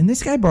 And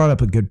this guy brought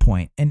up a good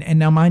point. And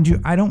now, mind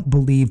you, I don't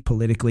believe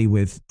politically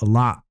with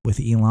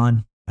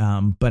Elon,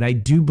 but I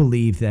do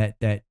believe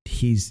that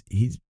he's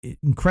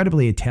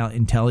incredibly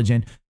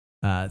intelligent,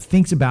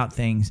 thinks about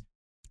things,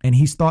 and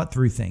he's thought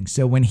through things.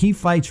 So when he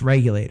fights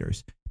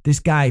regulators, this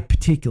guy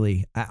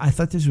particularly, I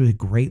thought this was a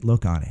great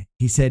look on it.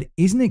 He said,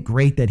 isn't it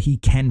great that he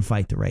can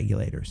fight the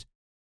regulators?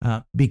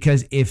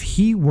 Because if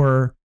he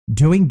were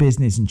doing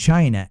business in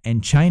China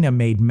and China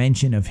made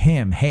mention of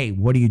him, hey,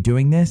 what are you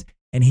doing this?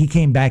 And he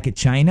came back at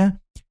China,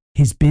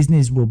 his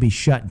business will be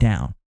shut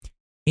down.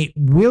 It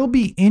will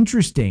be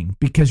interesting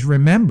because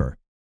remember,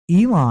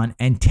 Elon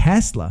and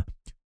Tesla,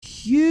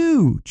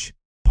 huge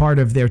part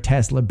of their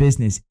Tesla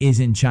business is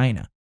in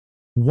China.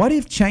 What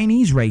if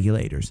Chinese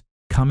regulators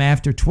come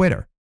after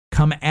Twitter,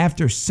 come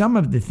after some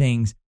of the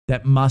things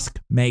that Musk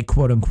may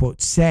quote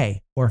unquote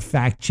say or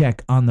fact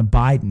check on the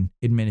Biden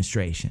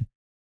administration?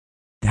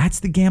 That's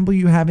the gamble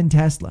you have in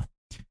Tesla.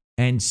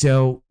 And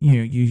so,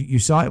 you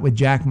saw it with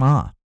Jack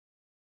Ma.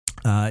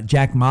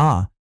 Jack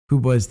Ma, who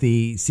was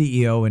the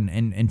CEO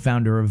and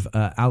founder of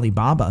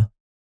Alibaba,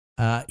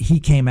 he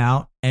came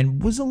out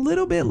and was a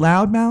little bit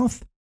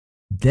loudmouth.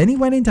 Then he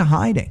went into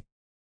hiding,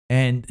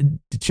 and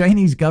the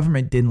Chinese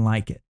government didn't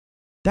like it.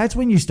 That's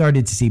when you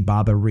started to see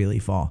Baba really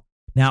fall.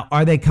 Now,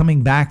 are they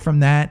coming back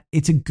from that?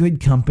 It's a good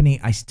company.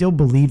 I still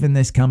believe in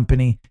this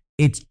company.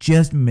 It's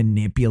just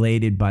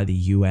manipulated by the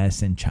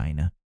U.S. and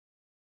China.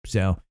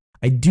 So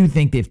I do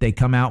think that if they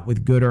come out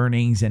with good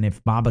earnings and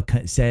if Baba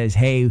says,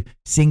 hey,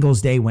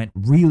 Singles Day went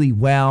really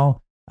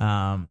well,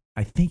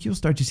 I think you'll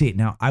start to see it.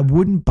 Now, I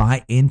wouldn't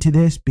buy into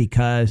this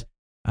because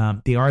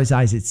the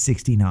RSI is at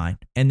 69,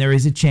 and there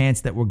is a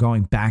chance that we're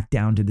going back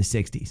down to the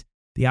 60s.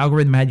 The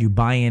algorithm had you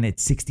buy in at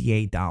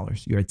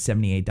 $68. You're at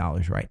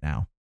 $78 right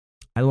now.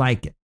 I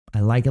like it.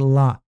 I like it a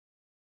lot.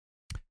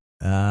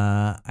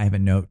 I have a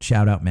note.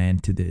 Shout out, man,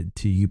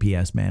 to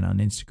UPS man on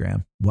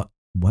Instagram. What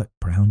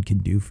Brown can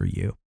do for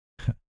you.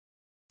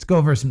 Let's go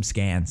over some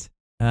scans.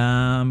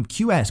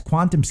 QS,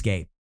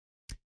 QuantumScape.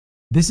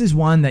 This is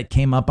one that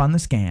came up on the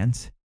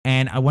scans,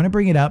 and I want to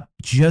bring it up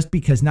just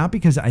because, not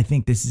because I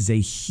think this is a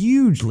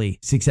hugely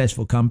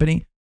successful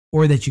company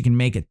or that you can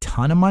make a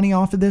ton of money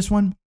off of this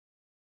one,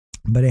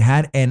 but it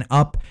had an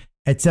up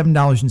at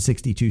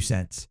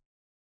 $7.62.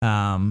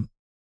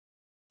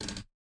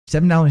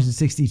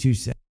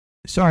 $7.62.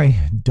 Sorry,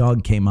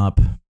 dog came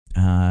up.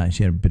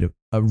 She had a bit of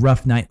a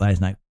rough night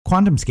last night.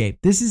 QuantumScape.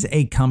 This is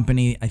a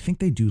company. I think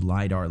they do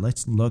LiDAR.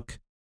 Let's look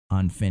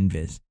on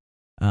FinViz.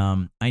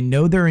 I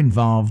know they're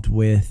involved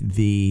with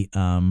the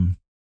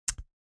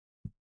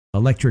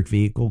electric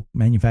vehicle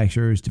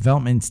manufacturers,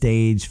 development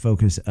stage,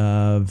 focus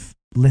of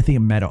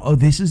lithium metal. Oh,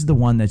 this is the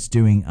one that's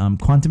doing,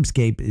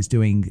 QuantumScape is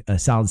doing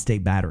solid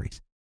state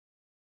batteries.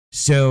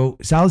 So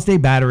solid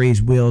state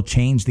batteries will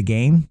change the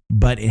game,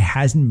 but it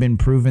hasn't been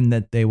proven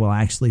that they will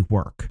actually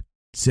work.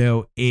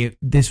 So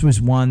this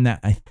was one that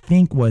I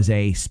think was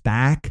a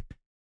SPAC,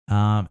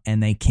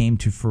 and they came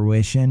to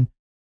fruition.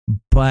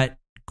 But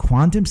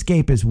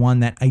QuantumScape is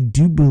one that I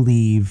do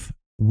believe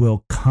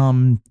will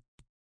come.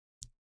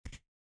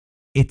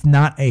 It's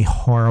not a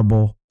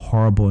horrible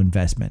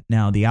investment.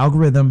 Now, the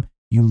algorithm,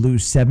 you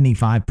lose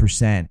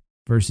 75%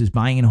 versus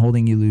buying and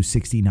holding, you lose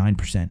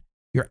 69%.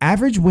 Your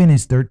average win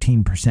is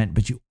 13%,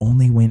 but you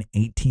only win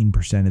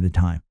 18% of the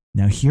time.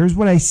 Now, here's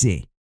what I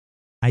see.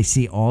 I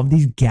see all of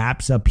these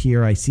gaps up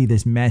here. I see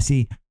this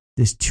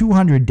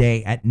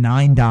 200-day at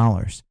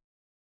 $9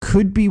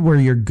 could be where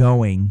you're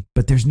going,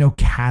 but there's no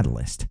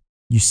catalyst.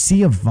 You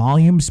see a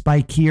volume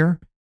spike here.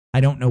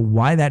 I don't know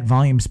why that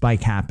volume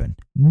spike happened.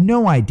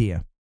 No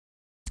idea.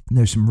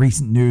 There's some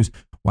recent news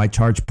why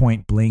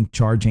ChargePoint, Blink,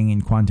 charging,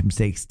 and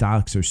QuantumScape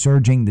stocks are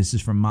surging. This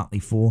is from Motley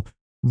Fool.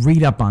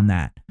 Read up on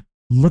that.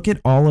 Look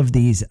at all of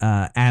these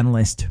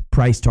analyst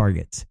price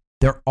targets.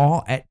 They're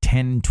all at $10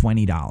 and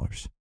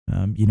 $20.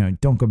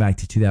 Don't go back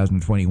to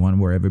 2021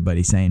 where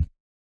everybody's saying,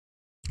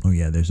 oh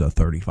yeah, there's a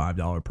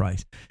 $35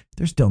 price.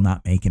 They're still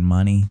not making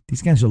money.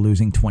 These guys are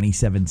losing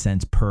 27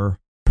 cents per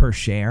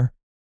share.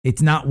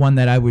 It's not one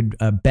that I would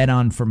bet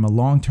on from a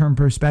long-term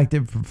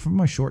perspective. From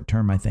a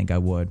short-term, I think I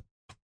would.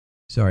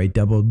 Sorry,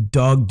 double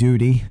dog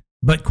duty.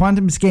 But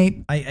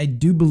QuantumScape, I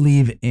do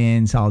believe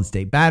in solid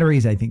state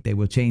batteries. I think they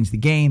will change the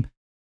game.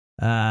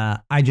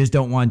 I just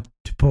don't want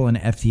to pull an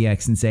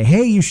FTX and say,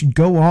 hey, you should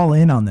go all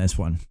in on this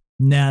one.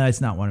 No,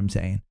 that's not what I'm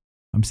saying.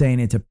 I'm saying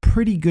it's a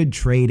pretty good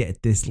trade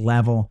at this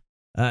level.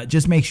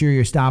 Just make sure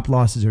your stop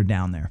losses are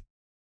down there.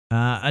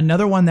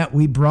 Another one that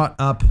we brought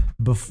up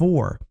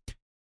before,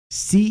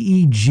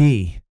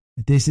 CEG.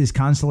 This is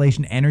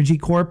Constellation Energy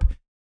Corp.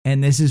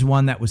 And this is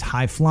one that was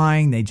high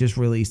flying. They just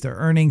released their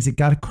earnings. It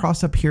got a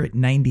cross up here at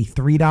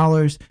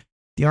 $93.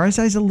 The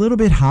RSI is a little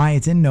bit high.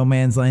 It's in no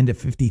man's land at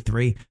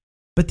 53.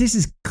 But this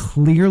is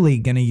clearly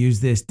going to use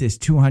this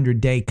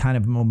 200-day kind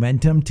of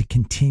momentum to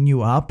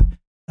continue up.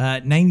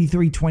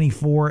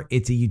 93.24.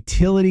 It's a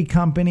utility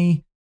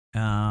company.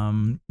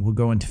 We'll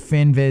go into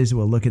FinViz.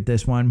 We'll look at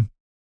this one.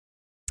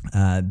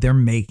 They're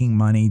making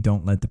money.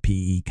 Don't let the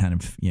PE kind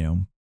of,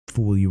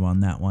 fool you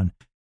on that one.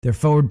 Their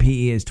forward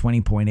PE is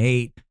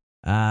 20.8.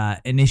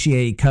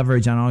 Initiated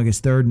coverage on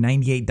August 3rd,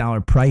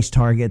 $98 price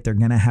target. They're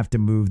going to have to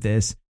move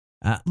this.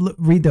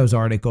 Read those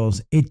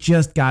articles. It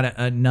just got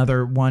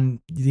another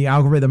one. The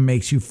algorithm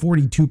makes you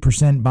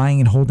 42%.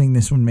 Buying and holding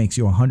this one makes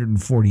you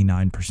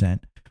 149%.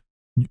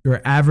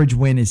 Your average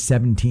win is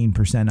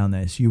 17% on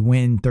this. You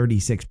win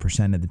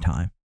 36% of the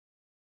time.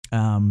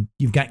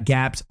 You've got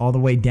gaps all the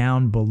way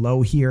down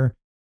below here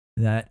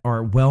that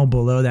are well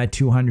below that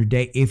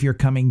 200-day. If you're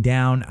coming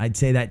down, I'd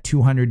say that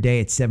 200-day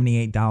at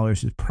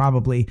 $78 is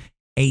probably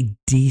a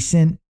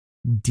decent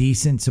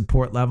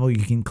support level.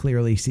 You can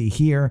clearly see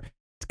here.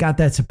 It's got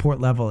that support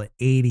level at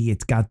 80.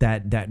 It's got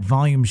that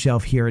volume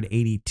shelf here at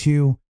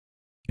 82.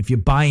 If you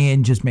buy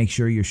in, just make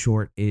sure you're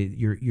short.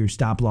 Your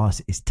stop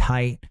loss is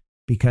tight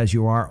because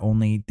you are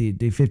only the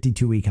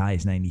 52-week high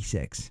is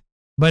 96.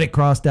 But it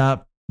crossed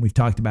up. We've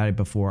talked about it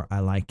before.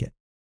 I like it.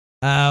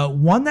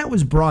 One that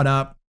was brought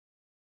up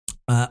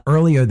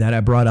earlier that I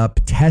brought up,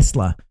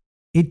 Tesla.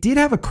 It did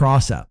have a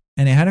cross up,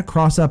 and it had a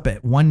cross up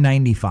at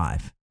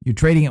 195. You're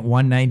trading at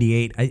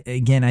 198.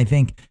 I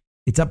think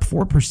it's up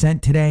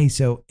 4% today.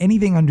 So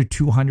anything under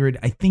 200,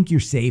 I think you're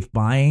safe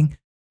buying.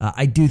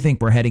 I do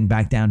think we're heading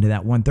back down to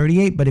that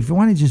 138. But if you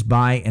want to just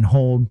buy and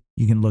hold,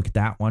 you can look at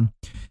that one.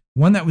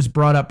 One that was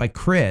brought up by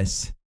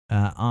Chris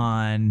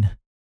on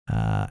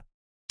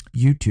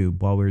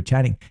YouTube while we were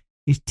chatting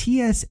is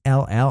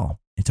TSLL.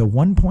 It's a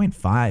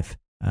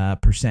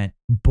 1.5%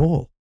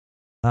 bull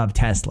of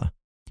Tesla.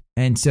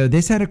 And so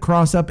this had a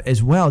cross up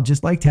as well,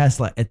 just like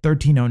Tesla at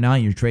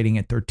 1309. You're trading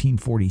at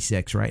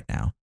 1346 right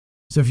now.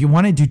 So if you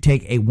wanted to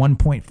take a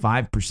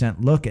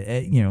 1.5% look at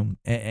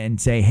and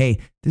say, hey,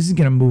 this is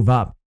going to move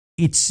up.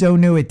 It's so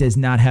new. It does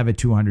not have a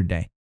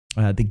 200-day.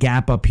 The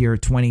gap up here,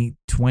 20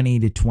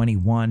 to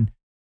 21.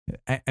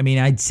 I mean,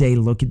 I'd say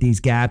look at these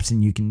gaps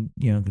and you can,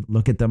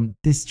 look at them.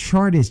 This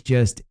chart is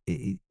just,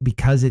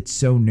 because it's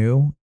so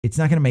new, it's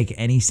not going to make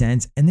any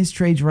sense. And this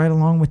trades right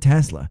along with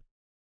Tesla.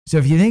 So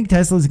if you think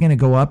Tesla is going to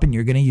go up and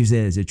you're going to use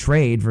it as a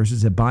trade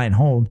versus a buy and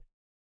hold,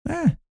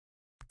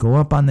 go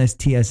up on this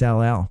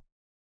TSLL.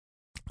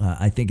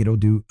 I think it'll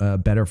do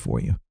better for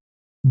you.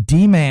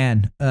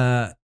 D-Man,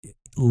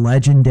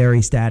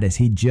 legendary status.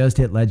 He just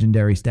hit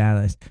legendary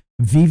status.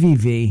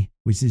 VVV,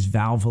 which is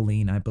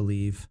Valvoline, I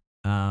believe.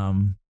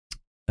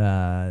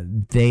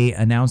 They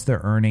announced their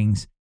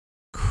earnings.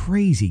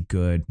 Crazy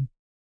good.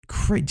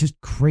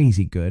 Just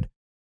crazy good.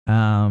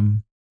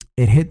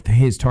 It hit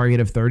his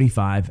target of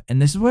 35.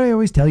 And this is what I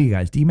always tell you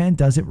guys. D-Man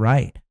does it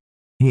right.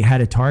 He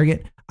had a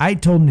target. I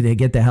told him to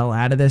get the hell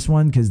out of this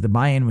one because the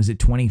buy-in was at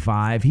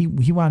 25. He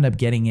wound up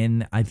getting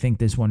in, I think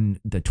this one,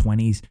 the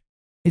 20s.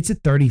 It's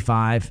at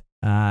 35.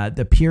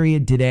 The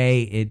period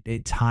today,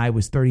 its high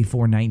was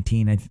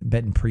 34.19. I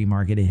bet in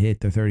pre-market it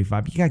hit the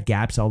 35. You got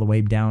gaps all the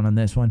way down on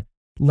this one.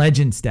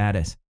 Legend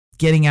status.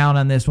 Getting out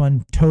on this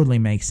one totally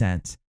makes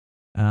sense.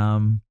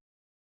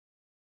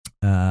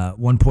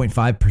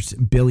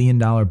 $1.5 billion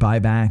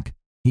buyback.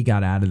 He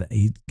got out of that.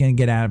 He's going to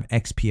get out of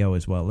XPO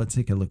as well. Let's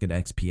take a look at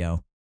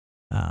XPO.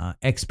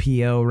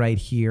 XPO right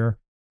here.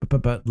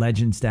 But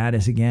legend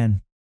status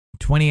again.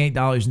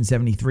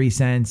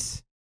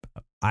 $28.73.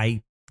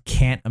 I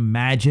can't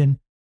imagine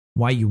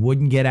why you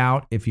wouldn't get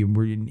out if you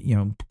were,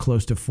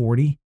 close to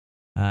 40.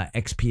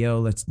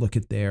 XPO, let's look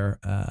at their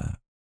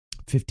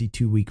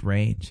 52-week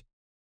range.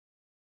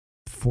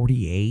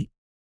 48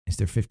 is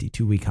their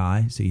 52-week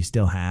high. So you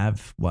still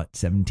have,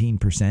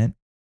 17%?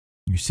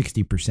 You're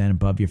 60%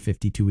 above your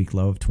 52-week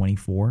low of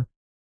 24.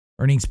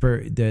 Earnings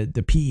per,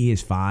 the PE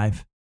is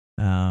 5.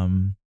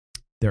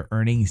 Their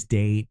earnings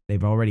date,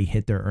 they've already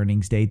hit their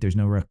earnings date. There's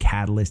no real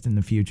catalyst in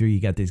the future.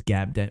 You got this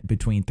gap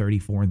between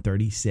 34 and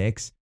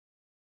 36.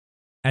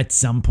 At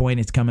some point,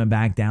 it's coming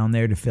back down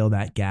there to fill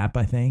that gap,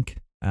 I think.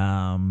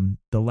 The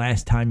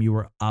last time you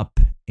were up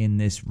in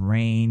this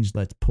range,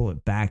 let's pull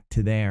it back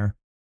to there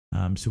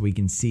so we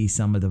can see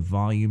some of the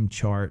volume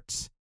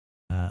charts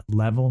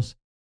levels.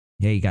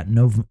 Yeah, you got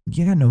no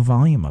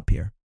volume up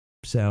here.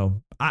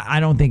 So I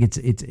don't think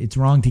it's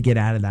wrong to get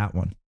out of that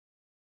one.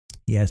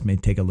 Yes,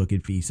 maybe take a look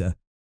at Visa.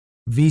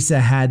 Visa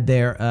had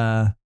their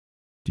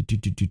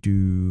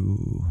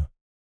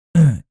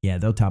Yeah,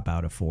 they'll top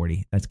out at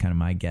 40. That's kind of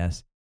my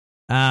guess.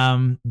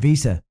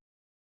 Visa,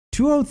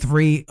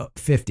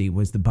 203.50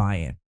 was the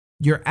buy-in.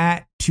 You're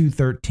at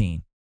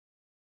 213.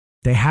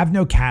 They have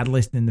no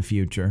catalyst in the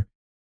future.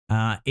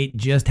 It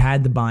just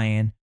had the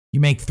buy-in. You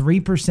make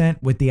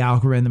 3% with the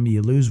algorithm.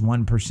 You lose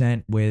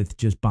 1% with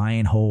just buy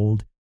and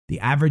hold. The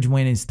average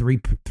win is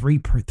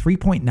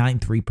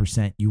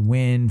 3.93%. You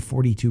win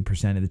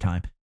 42% of the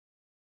time.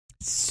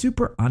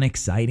 Super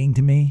unexciting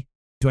to me.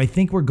 Do I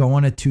think we're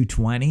going to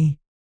 220?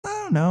 I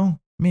don't know.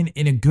 I mean,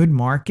 in a good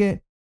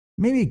market,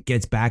 maybe it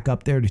gets back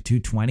up there to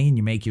 220 and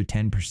you make your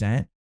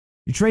 10%.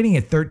 You're trading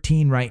at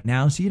 13 right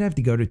now, so you'd have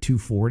to go to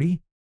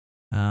 240.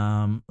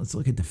 Let's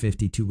look at the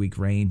 52-week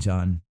range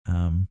on,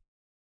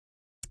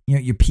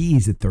 your PE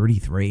is at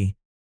 33.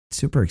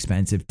 Super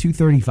expensive,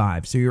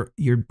 235. So you're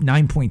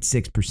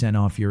 9.6%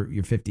 off your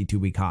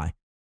 52-week high.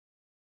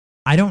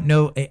 I don't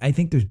know. I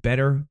think there's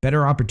better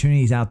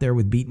opportunities out there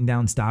with beaten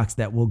down stocks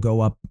that will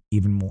go up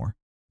even more.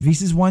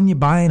 Visa's one you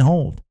buy and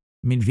hold.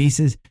 I mean,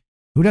 Visa's,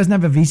 who doesn't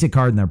have a Visa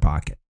card in their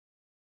pocket?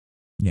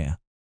 Yeah.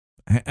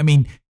 I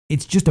mean,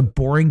 it's just a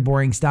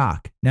boring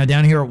stock. Now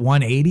down here at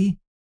 180,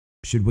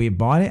 should we have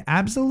bought it?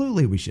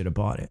 Absolutely, we should have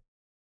bought it.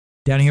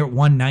 Down here at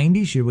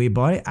 190, should we have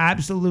bought it?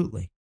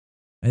 Absolutely.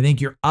 I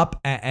think you're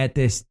up at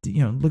this,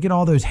 look at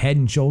all those head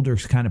and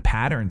shoulders kind of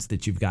patterns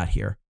that you've got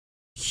here.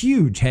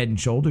 Huge head and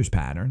shoulders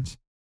patterns.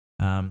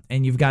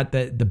 And you've got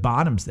the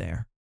bottoms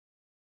there.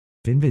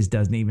 Finviz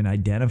doesn't even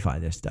identify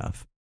this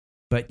stuff.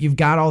 But you've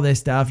got all this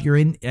stuff. You're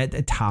in at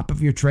the top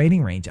of your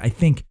trading range. I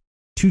think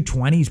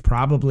 220 is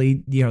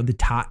probably, the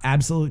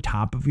absolute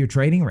top of your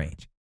trading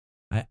range.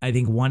 I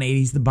think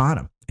 180 is the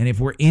bottom. And if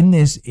we're in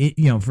this,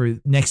 for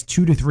next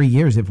 2 to 3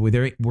 years, if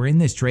we're in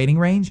this trading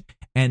range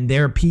and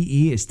their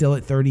PE is still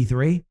at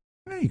 33,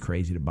 you're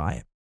crazy to buy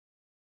it.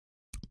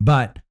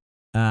 But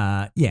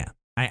I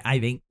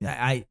think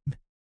I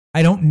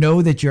don't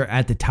know that you're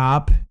at the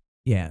top.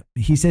 Yeah,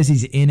 he says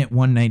he's in at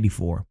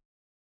 194.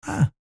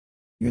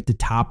 You're at the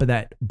top of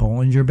that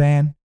Bollinger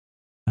Band.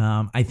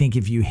 I think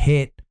if you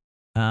hit,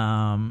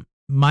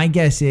 my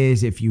guess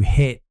is if you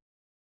hit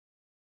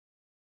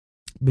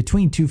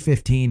between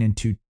 215 and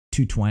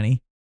 220, I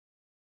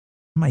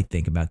might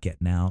think about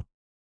getting out.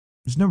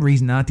 There's no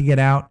reason not to get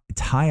out.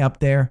 It's high up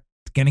there.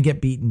 It's going to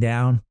get beaten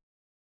down.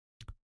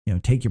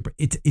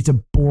 It's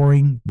a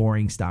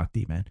boring stock,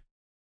 D-man.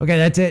 Okay,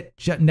 that's it.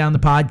 Shutting down the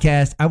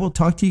podcast. I will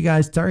talk to you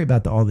guys. Sorry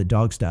about all the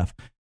dog stuff.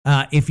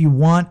 If you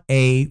want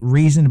a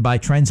reason to buy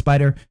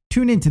TrendSpider,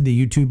 tune into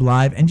the YouTube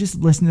live and just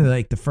listen to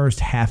the first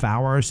half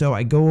hour or so.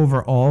 I go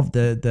over all of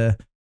the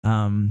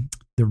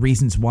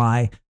reasons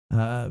why.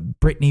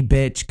 Brittany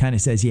bitch kind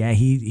of says, yeah,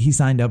 he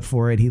signed up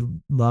for it. He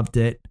loved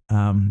it.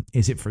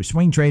 Is it for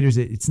swing traders?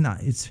 It's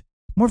not. It's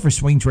more for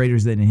swing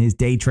traders than his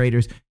day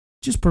traders.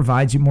 Just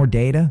provides you more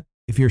data.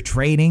 If you're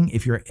trading,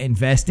 if you're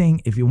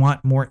investing, if you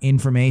want more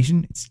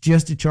information, it's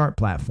just a chart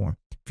platform.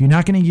 If you're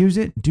not going to use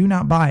it, do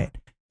not buy it.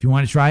 If you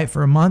want to try it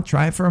for a month,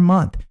 try it for a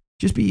month.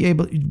 Just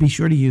be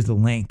sure to use the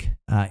link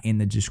in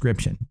the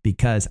description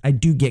because I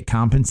do get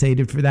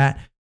compensated for that.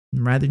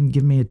 And rather than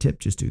give me a tip,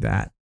 just do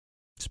that.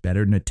 It's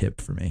better than a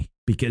tip for me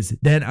because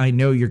then I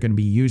know you're going to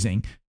be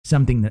using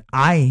something that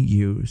I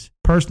use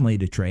personally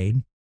to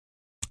trade.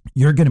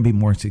 You're going to be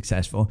more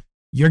successful.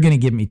 You're going to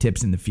give me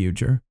tips in the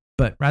future.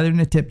 But rather than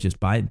a tip, just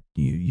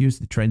use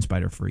the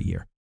TrendSpider for a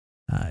year.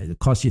 It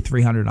costs you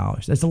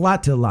 $300. That's a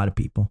lot to a lot of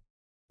people.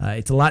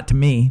 It's a lot to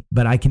me,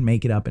 but I can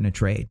make it up in a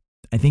trade.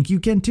 I think you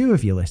can too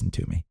if you listen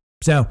to me.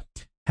 So,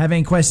 have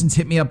any questions,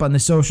 hit me up on the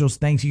socials.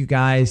 Thanks, you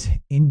guys.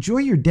 Enjoy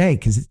your day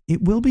because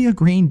it will be a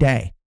green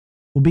day.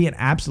 It will be an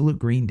absolute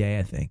green day,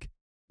 I think.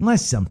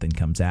 Unless something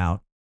comes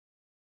out.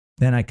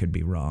 Then I could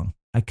be wrong.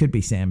 I could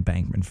be Sam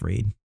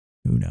Bankman-Fried.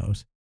 Who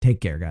knows? Take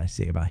care, guys.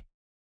 See you. Bye.